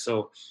that way.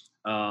 So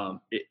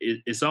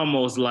it's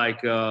almost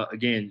like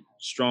again,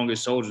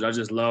 Strongest Soldiers. I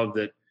just love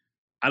that.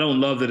 I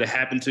don't love that it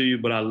happened to you,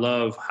 but I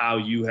love how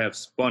you have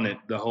spun it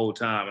the whole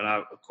time. And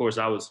I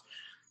was,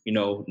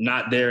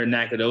 not there in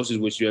Nacogdoches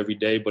with you every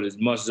day, but as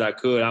much as I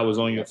could, I was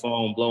on your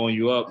phone, blowing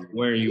you up,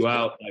 wearing you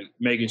out, like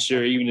making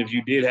sure even if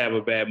you did have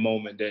a bad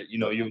moment that,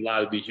 you're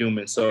allowed to be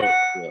human. So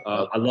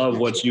I love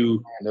what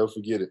you never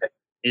forget it.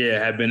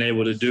 Yeah, have been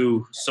able to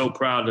do. So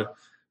proud to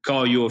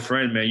call you a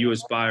friend, man. You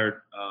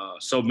inspired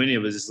so many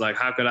of us. It's like,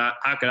 how could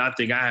I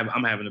think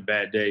I'm having a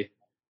bad day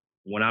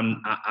when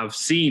I've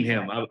seen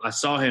him. I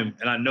saw him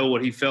and I know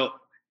what he felt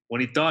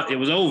when he thought it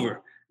was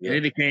over. And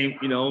then it came,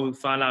 we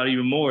found out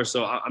even more.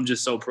 So I'm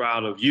just so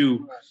proud of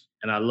you.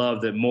 And I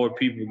love that more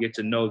people get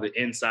to know the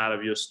inside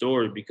of your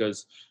story,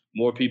 because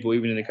more people,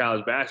 even in the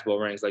college basketball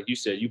ranks, like you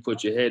said, you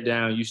put your head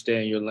down, you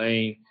stay in your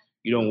lane,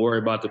 you don't worry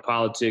about the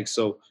politics.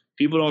 So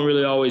people don't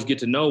really always get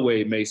to know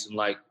Wade Mason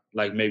like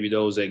maybe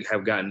those that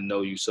have gotten to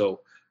know you. So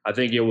I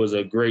think it was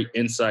a great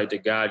insight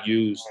that God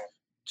used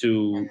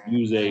to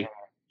use a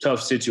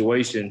tough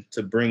situation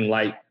to bring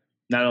light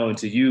not only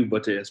to you,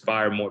 but to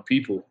inspire more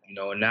people,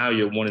 and now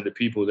you're one of the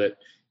people that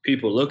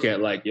people look at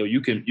like, yo, you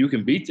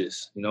can beat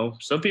this.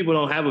 Some people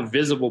don't have a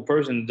visible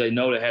person they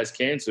know that has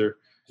cancer.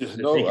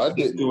 No, I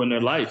didn't. In their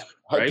life,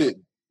 right? I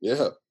didn't.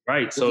 Yeah.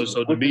 Right. So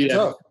to be that,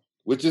 tough,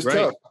 which is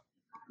tough,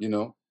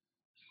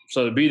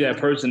 So to be that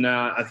person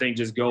now, I think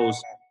just goes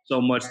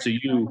so much to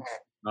you.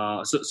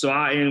 So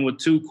I end with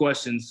two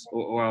questions,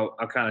 or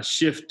I'll kind of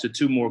shift to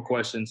two more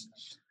questions.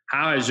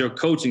 How is your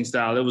coaching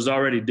style? It was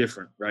already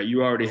different, right?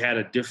 You already had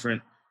a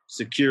different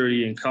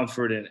security and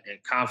comfort and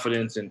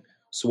confidence and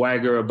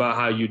swagger about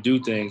how you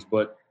do things.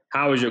 But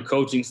how has your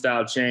coaching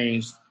style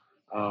changed?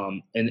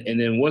 And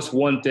then what's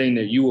one thing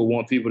that you would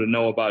want people to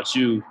know about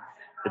you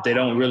that they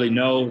don't really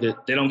know,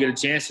 that they don't get a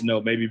chance to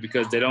know, maybe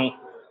because they don't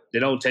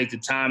take the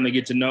time to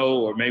get to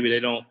know, or maybe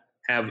they don't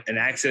have an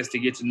access to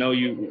get to know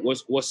you?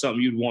 What's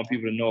something you'd want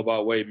people to know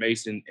about Wade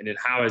Mason? And then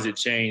how has it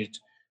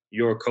changed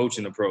your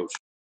coaching approach?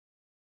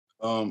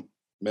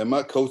 Man,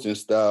 my coaching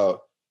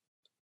style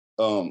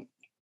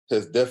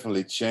has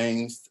definitely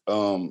changed.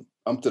 I'm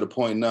to the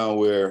point now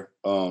where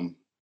I'm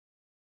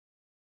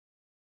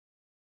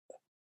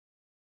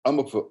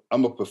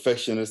a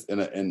perfectionist,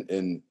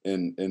 and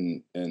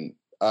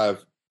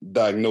I've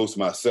diagnosed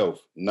myself,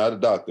 not a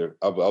doctor.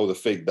 I was a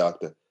fake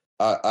doctor.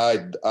 I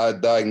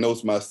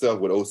diagnosed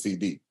myself with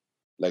OCD.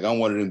 Like, I'm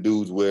one of them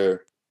dudes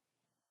where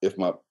if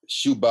my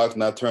shoebox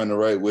not turned the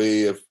right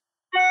way, if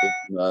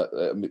not,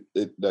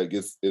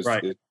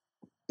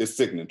 it's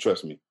sickening.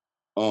 Trust me.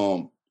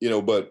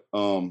 But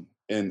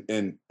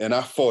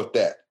I fought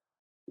that.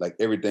 Like,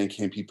 everything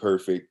can't be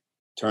perfect.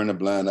 Turn the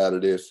blind out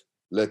of this.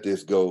 Let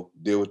this go.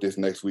 Deal with this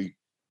next week.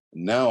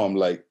 Now I'm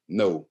like,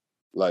 no.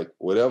 Like,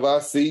 whatever I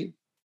see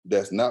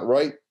that's not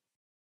right,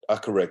 I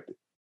correct it.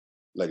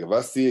 Like, if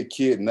I see a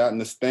kid not in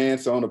the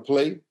stance on the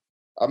play,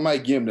 I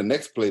might give him the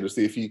next play to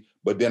see if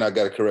but then I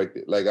got to correct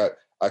it. Like,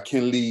 I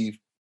can't leave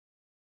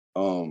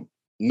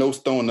no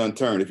stone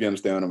unturned, if you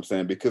understand what I'm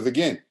saying. Because,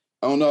 again,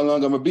 I don't know how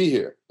long I'm going to be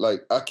here.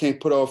 Like, I can't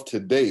put off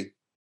today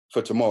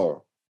for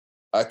tomorrow.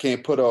 I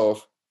can't put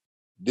off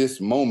this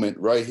moment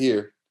right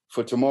here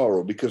for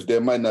tomorrow, because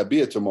there might not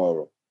be a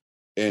tomorrow.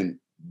 And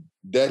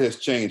that has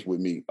changed with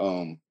me.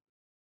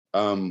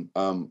 I'm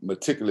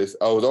meticulous.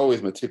 I was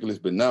always meticulous,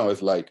 but now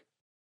it's like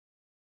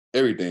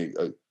everything.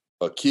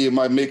 A kid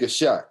might make a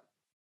shot.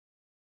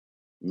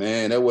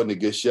 Man, that wasn't a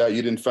good shot.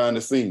 You didn't find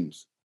the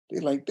seams.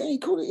 They're like, dang,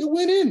 Cody, it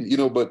went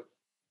in, but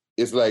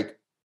it's like,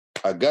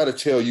 I got to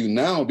tell you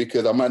now,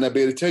 because I might not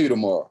be able to tell you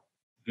tomorrow.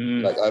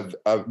 Like,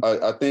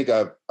 I think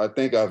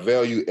I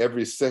value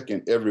every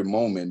second, every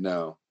moment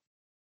now,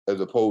 as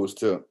opposed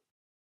to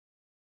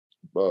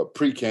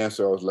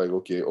pre-cancer. I was like,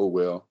 okay, oh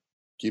well,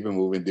 keep it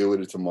moving, deal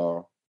with it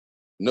tomorrow.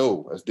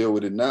 No, let's deal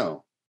with it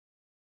now.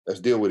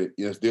 Let's deal with it.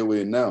 Let's deal with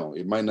it now.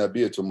 It might not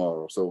be a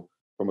tomorrow. So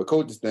from a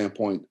coaching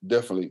standpoint,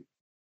 definitely,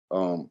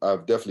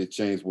 I've definitely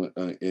changed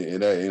in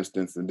that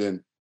instance. And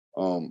then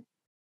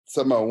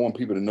something I want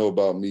people to know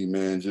about me,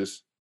 man,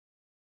 just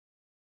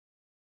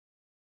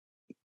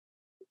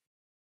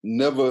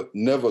never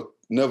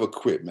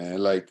quit, man.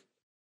 Like,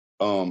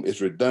 it's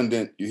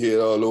redundant. You hear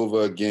it all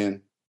over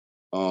again.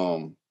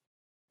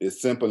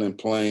 It's simple and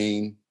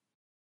plain.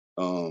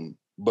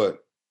 But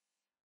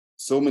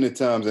so many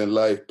times in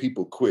life,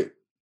 people quit,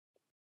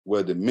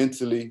 whether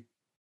mentally,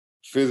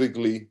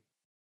 physically,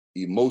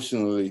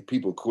 emotionally,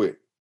 people quit.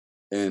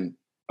 And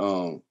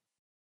I'm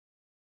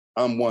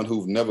one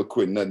who've never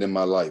quit nothing in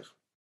my life.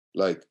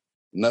 Like,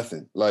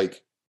 nothing.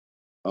 Like,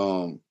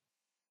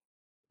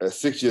 at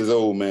 6 years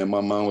old, man,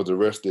 my mom was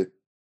arrested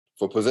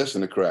for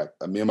possession of crack.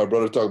 Me and my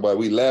brother talk about it.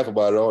 We laugh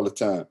about it all the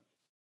time.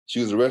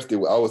 She was arrested.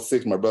 I was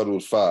 6, my brother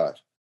was 5.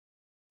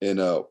 And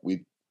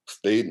we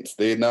stayed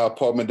in our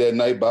apartment that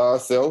night by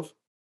ourselves.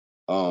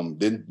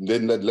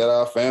 Didn't let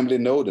our family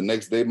know. The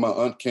next day, my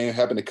aunt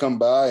happened to come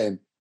by and,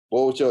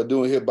 boy, what y'all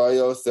doing here by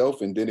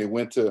yourself? And then it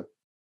went to,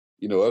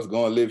 us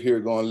going to live here,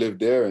 going to live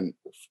there, and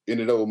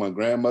ended up with my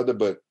grandmother.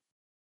 But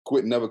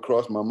quit never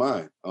crossed my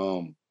mind.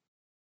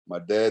 My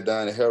dad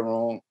died of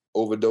heroin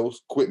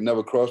overdose. Quit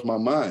never crossed my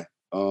mind.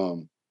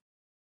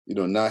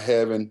 Not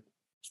having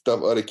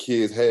stuff other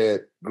kids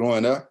had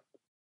growing up.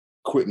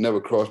 Quit never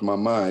crossed my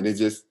mind. It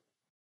just,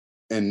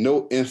 in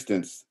no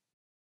instance,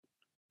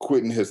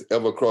 quitting has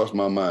ever crossed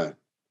my mind.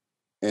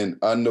 And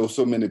I know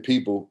so many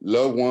people,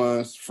 loved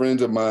ones,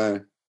 friends of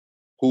mine,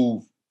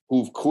 who've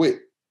quit.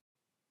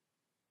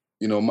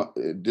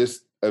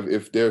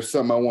 If there's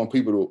something I want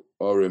people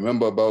to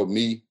remember about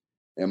me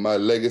and my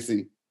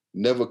legacy,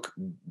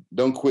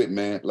 don't quit,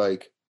 man.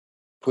 Like,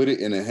 put it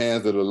in the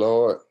hands of the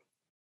Lord,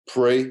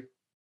 pray,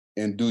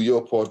 and do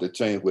your part to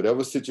change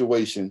whatever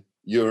situation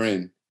you're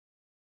in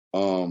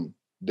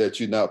that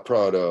you're not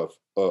proud of,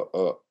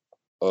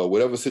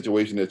 whatever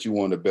situation that you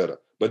want to better.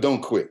 But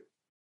don't quit.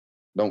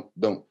 Don't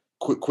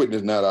quit. Quitting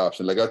is not an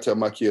option. Like I tell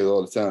my kids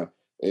all the time,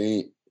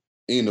 ain't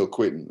no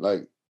quitting.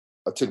 Like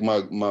I took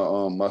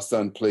my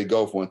son to play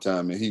golf one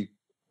time, and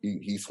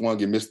he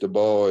swung and missed the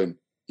ball, and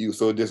he was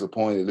so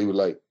disappointed. He was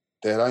like,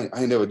 "Dad, I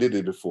ain't never did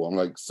it before." I'm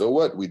like, "So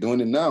what? We doing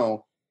it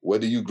now.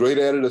 Whether you great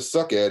at it or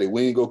suck at it,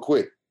 we ain't gonna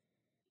quit."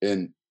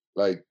 And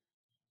like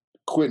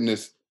quitting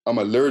is, I'm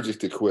allergic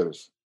to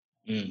quitters.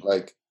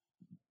 Like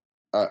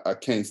I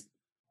can't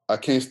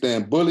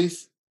stand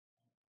bullies,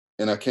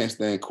 and I can't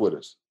stand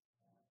quitters.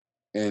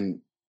 And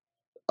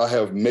I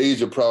have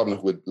major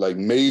problems with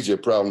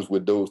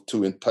those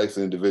two types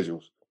of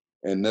individuals.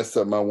 And that's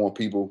something I want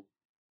people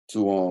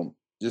to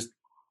just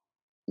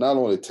not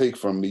only take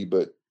from me,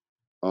 but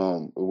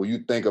when you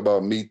think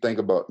about me, think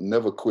about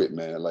never quit,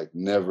 man. Like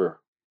never.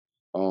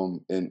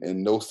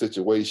 In no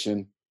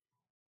situation,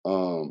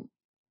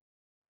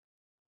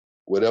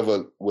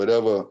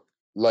 whatever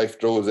life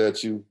throws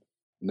at you,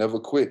 never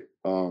quit.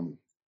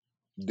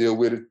 Deal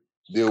with it,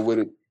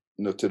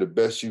 to the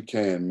best you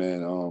can,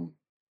 man.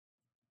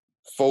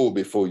 Fold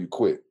before you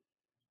quit.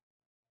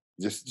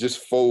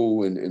 Just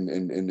fold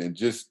and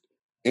just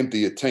empty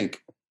your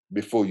tank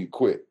before you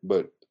quit.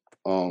 But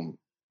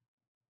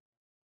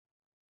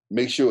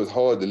make sure it's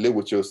hard to live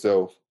with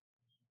yourself,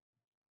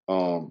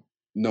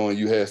 knowing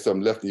you had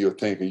something left in your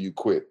tank and you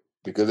quit.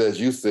 Because as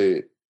you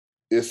said,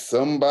 it's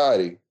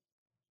somebody,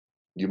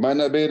 you might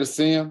not be able to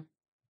see him,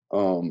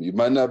 you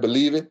might not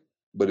believe it,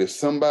 but it's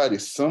somebody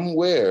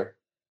somewhere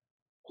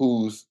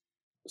whose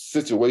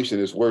situation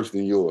is worse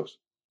than yours.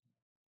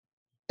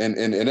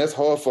 And that's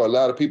hard for a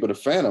lot of people to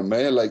fathom,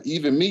 man. Like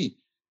even me,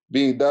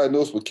 being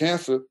diagnosed with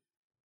cancer,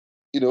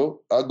 I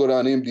go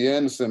down to MD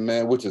Anderson,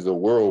 man, which is a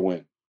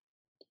whirlwind.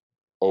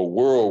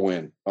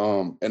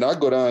 And I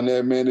go down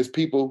there, man, there's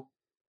people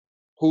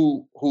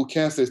who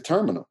cancer is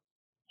terminal.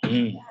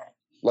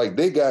 Like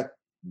they got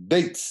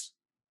dates.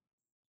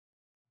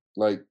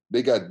 Like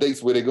they got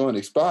dates where they're going to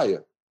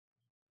expire.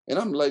 And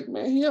I'm like,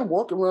 man, I'm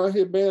walking around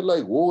here, man,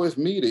 like, woe is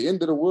me, the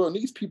end of the world. And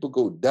these people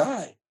go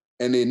die.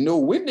 And they know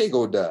when they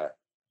go die.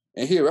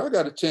 And here I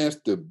got a chance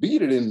to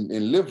beat it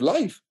and live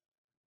life.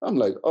 I'm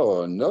like,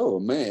 oh no,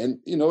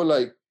 man.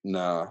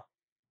 Nah.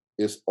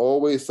 It's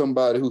always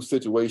somebody whose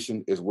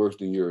situation is worse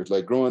than yours.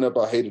 Like growing up,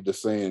 I hated the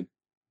saying,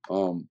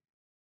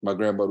 my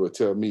grandmother would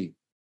tell me,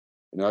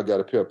 I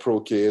got a pair of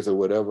Pro-Kids or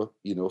whatever,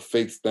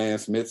 fake Stan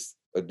Smiths,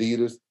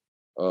 Adidas.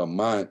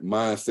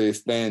 Mine says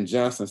Stan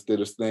Johnson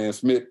instead of Stan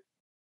Smith.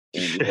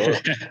 And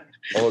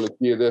all the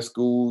kids at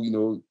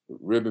school,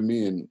 ribbing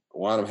me and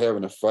wound up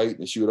having a fight.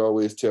 And she would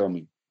always tell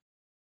me,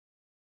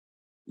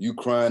 you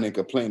crying and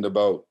complaining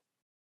about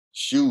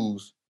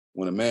shoes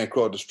when a man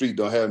crossed the street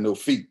don't have no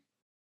feet.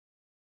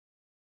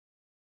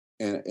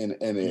 And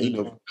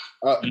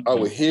I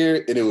would hear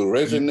it and it would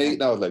resonate.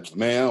 And I was like,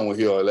 man, I don't want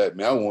to hear all that,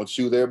 man. I want to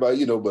shoot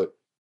everybody, but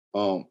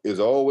there's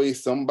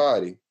always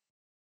somebody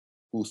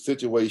whose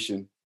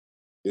situation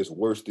is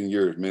worse than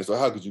yours, man. So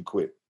how could you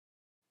quit?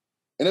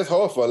 And that's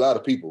hard for a lot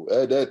of people.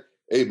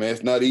 Hey, man,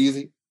 it's not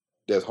easy.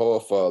 That's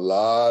hard for a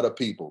lot of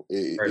people.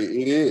 It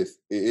is.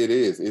 It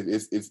is.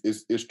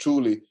 It's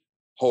truly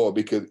hard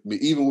because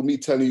even with me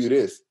telling you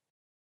this,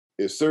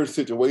 it's certain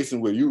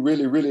situations where you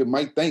really, really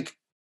might think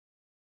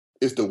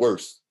it's the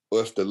worst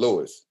or it's the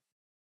lowest.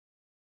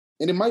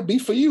 And it might be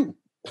for you,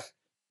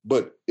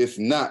 but it's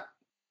not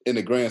in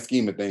the grand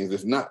scheme of things.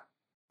 It's not,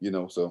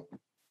 so.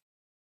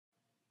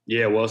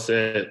 Yeah, well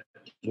said.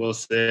 Well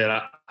said.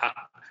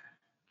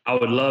 I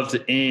would love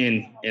to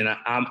end, and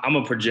I'm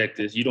going to project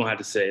this. You don't have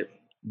to say it,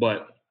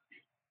 but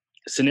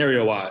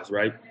scenario-wise,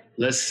 right?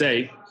 Let's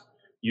say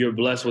you're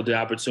blessed with the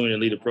opportunity to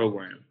lead a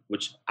program,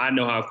 which I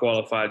know how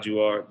qualified you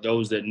are.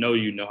 Those that know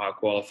you know how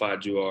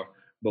qualified you are.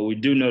 But we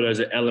do know there's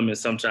an element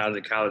sometimes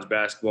in college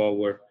basketball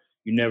where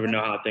you never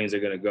know how things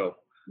are going to go.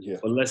 Yeah.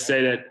 But let's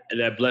say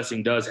that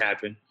blessing does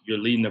happen. You're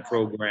leading a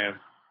program.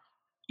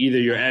 Either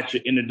you're at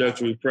your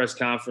introductory press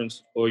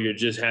conference or you're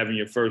just having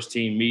your first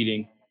team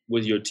meeting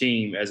with your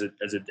team as a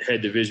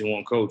head Division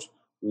I coach.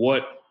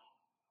 What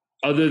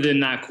other than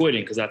not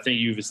quitting, because I think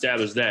you've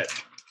established that,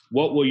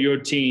 what will your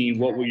team,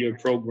 what will your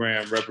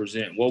program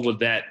represent? What would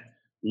that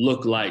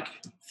look like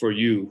for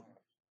you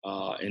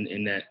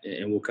in that?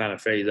 And we'll kind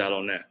of phase out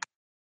on that.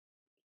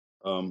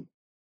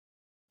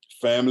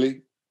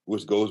 Family,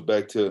 which goes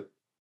back to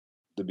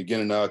the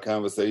beginning of our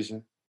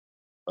conversation.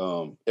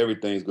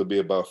 Everything's going to be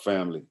about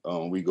family.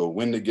 We go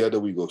win together.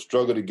 We go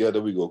struggle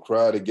together. We go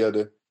cry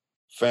together.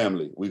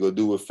 Family. We go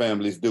do what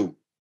families do.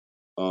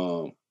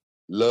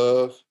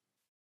 Love,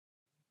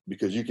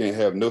 because you can't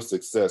have no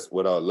success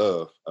without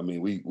love. I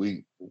mean,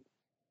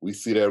 we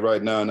see that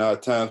right now in our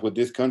times with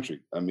this country.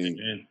 I mean,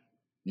 Amen.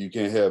 You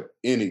can't have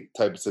any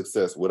type of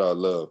success without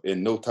love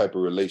in no type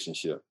of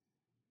relationship.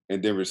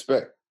 And then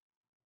respect.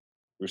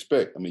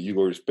 Respect. I mean, you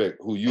go respect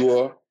who you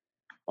are.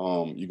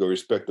 You go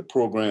respect the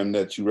program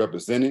that you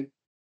represented.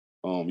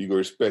 You go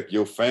respect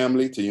your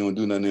family till you don't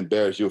do nothing to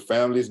embarrass your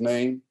family's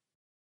name.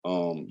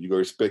 You go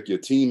respect your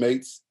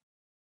teammates.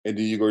 And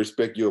then you go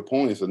respect your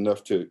opponents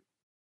enough to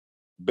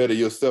better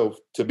yourself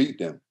to beat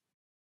them.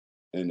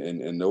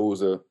 And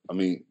those are, I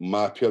mean,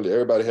 my pillars.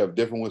 Everybody have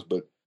different ones,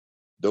 but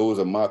those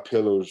are my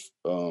pillars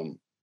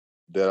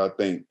that I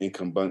think you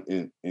can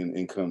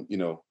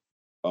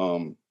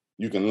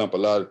lump a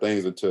lot of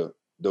things into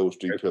those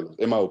three pillars,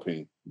 in my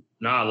opinion.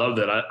 No, I love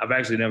that. I've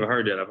actually never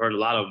heard that. I've heard a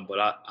lot of them, but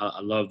I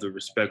love the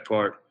respect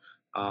part.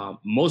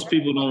 Most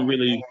people don't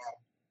really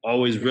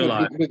always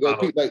realize.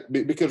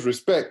 Because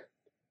respect,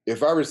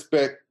 if I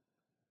respect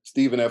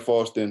Stephen F.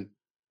 Austin,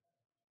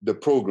 the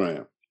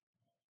program,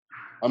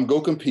 I'm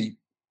going to compete.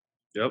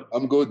 Yep.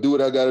 I'm going to do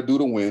what I got to do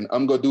to win.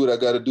 I'm going to do what I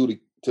got to do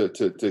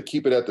to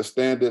keep it at the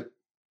standard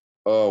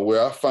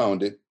where I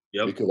found it.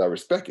 Yep. Because I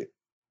respect it.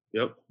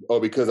 Yep. Or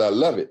because I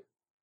love it.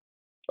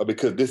 Or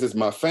because this is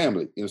my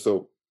family. And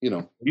so,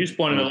 you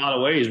spun in a lot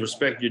of ways.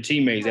 Respect your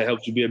teammates. That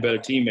helps you be a better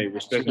teammate.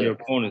 Respecting your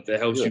opponent.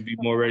 That helps you be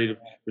more ready to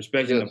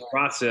respecting the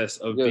process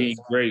of being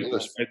great.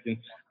 Respecting.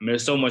 I mean,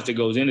 there's so much that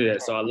goes into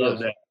that. So I love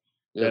that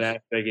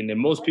aspect. And then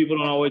most people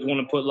don't always want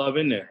to put love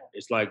in there.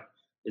 It's like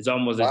it's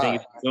almost I think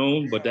it's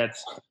assumed, but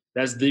that's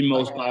the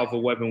most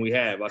powerful weapon we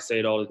have. I say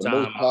it all the time.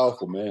 The most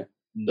powerful, man.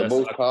 The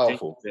most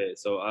powerful.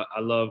 So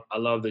I love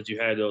that you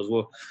had those.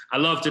 Well, I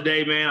love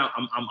today, man.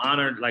 I'm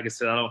honored. Like I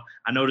said, I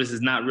know this is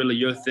not really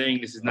your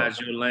thing. This is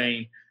not your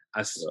lane.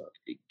 I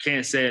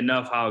can't say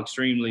enough how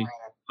extremely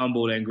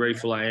humbled and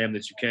grateful I am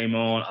that you came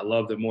on. I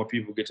love that more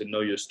people get to know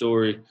your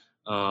story.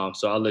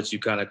 So I'll let you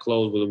kind of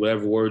close with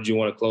whatever words you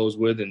want to close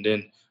with. And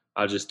then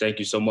I just thank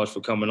you so much for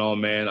coming on,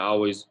 man.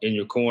 Always in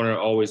your corner,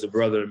 always a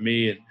brother to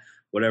me. And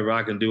whatever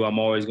I can do, I'm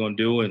always going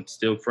to do, and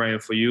still praying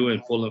for you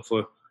and pulling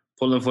for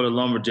the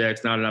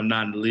Lumberjacks now that I'm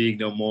not in the league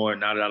no more.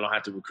 Now that I don't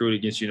have to recruit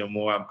against you no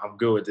more, I'm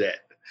good with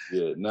that.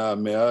 Yeah, nah,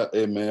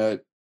 man.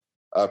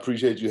 I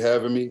appreciate you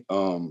having me.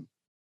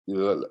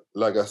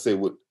 Like I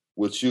said,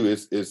 with you,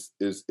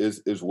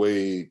 it's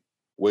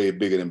way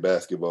bigger than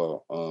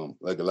basketball.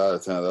 Like a lot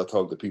of times, I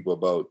talk to people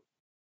about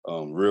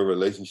real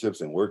relationships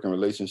and working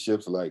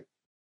relationships. Like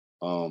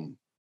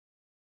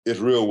it's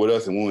real with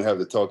us, and we don't have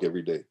to talk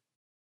every day.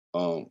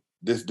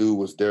 This dude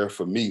was there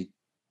for me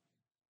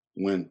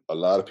when a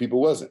lot of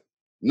people wasn't.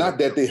 Not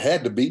that they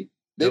had to be.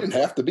 They didn't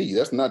have to be.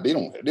 That's not. They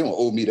don't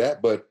owe me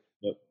that. But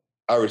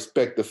I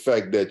respect the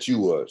fact that you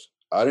was.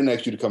 I didn't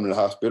ask you to come to the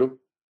hospital.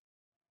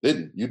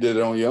 Didn't. You did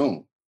it on your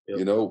own.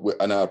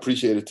 And I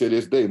appreciate it to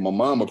this day. My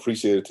mom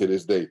appreciated it to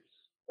this day.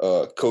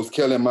 Coach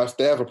Kelly and my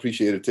staff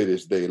appreciate it to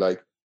this day.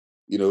 Like,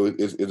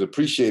 it's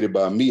appreciated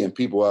by me and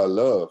people I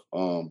love.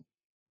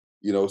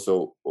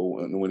 So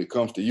when it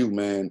comes to you,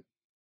 man,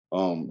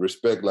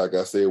 respect, like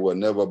I said, was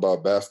never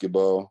about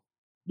basketball,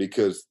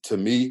 because to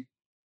me,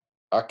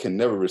 I can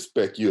never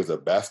respect you as a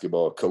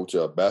basketball coach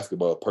or a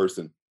basketball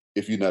person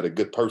if you're not a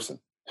good person.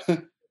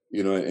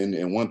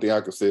 And one thing I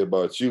could say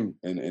about you,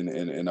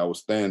 and I will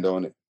stand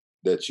on it,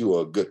 that you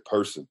are a good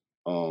person.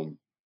 You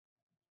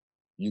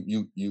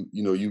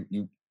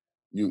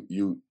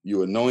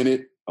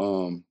anointed,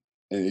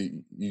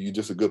 and you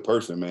just a good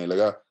person, man.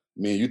 Like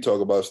you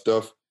talk about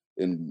stuff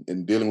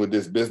and dealing with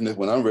this business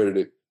when I'm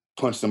ready to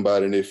punch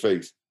somebody in their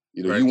face.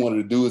 Right. You one of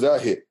the dudes I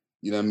hit.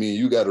 You know what I mean?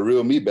 You got to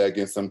reel me back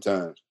in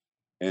sometimes.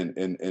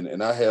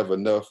 And I have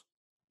enough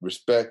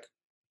respect,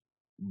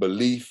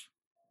 belief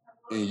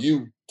in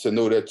you to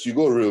know that you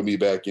go reel me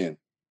back in.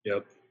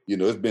 Yep.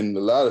 It's been a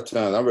lot of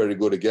times I'm ready to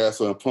go to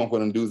gas and pump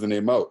one of them dudes in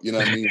their mouth. You know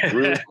what I mean?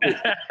 Real quick.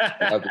 I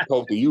have to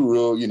talk to you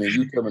real,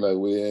 you tell me like,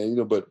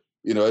 well, but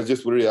it's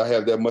just what it is. I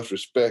have that much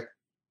respect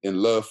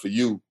and love for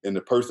you and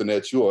the person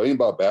that you are. It ain't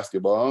about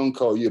basketball. I don't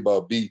call you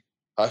about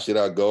how should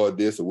I guard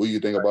this or what do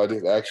you think about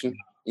this action?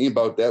 It ain't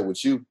about that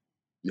with you.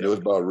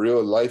 It's about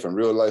real life and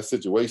real life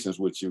situations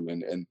with you.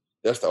 And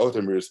that's the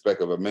ultimate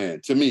respect of a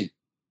man, to me.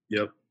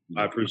 Yep.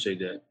 I appreciate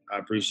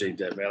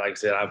that, man. Like I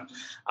said,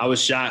 I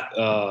was shocked.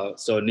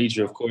 So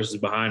Anitra, of course, is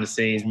behind the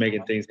scenes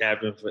making things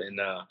happen. And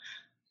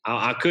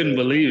I couldn't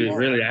believe it.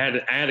 Really, I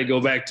had to go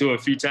back to it a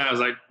few times.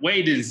 Like,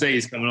 Wade didn't say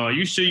he's coming on.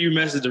 You sure you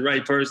messaged the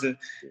right person?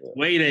 Yeah.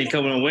 Wade ain't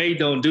coming on. Wade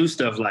don't do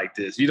stuff like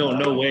this. You don't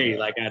know Wade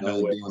like I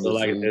know Wade. So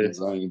like I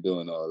ain't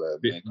doing all that.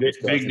 Man.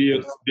 Big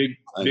deal.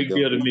 Big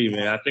deal to me,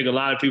 man. I think a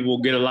lot of people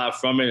will get a lot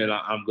from it, and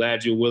I'm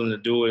glad you're willing to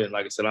do it. And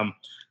like I said,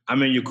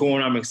 I'm in your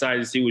corner. I'm excited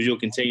to see what you'll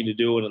continue to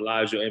do and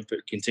allows your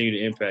continue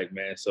to impact,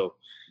 man. So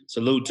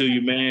salute to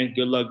you, man.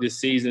 Good luck this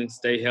season.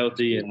 Stay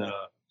healthy and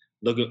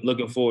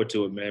looking forward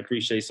to it, man.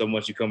 Appreciate so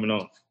much you coming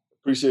on.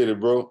 Appreciate it,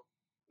 bro.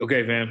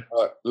 Okay, fam.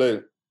 All right,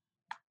 later.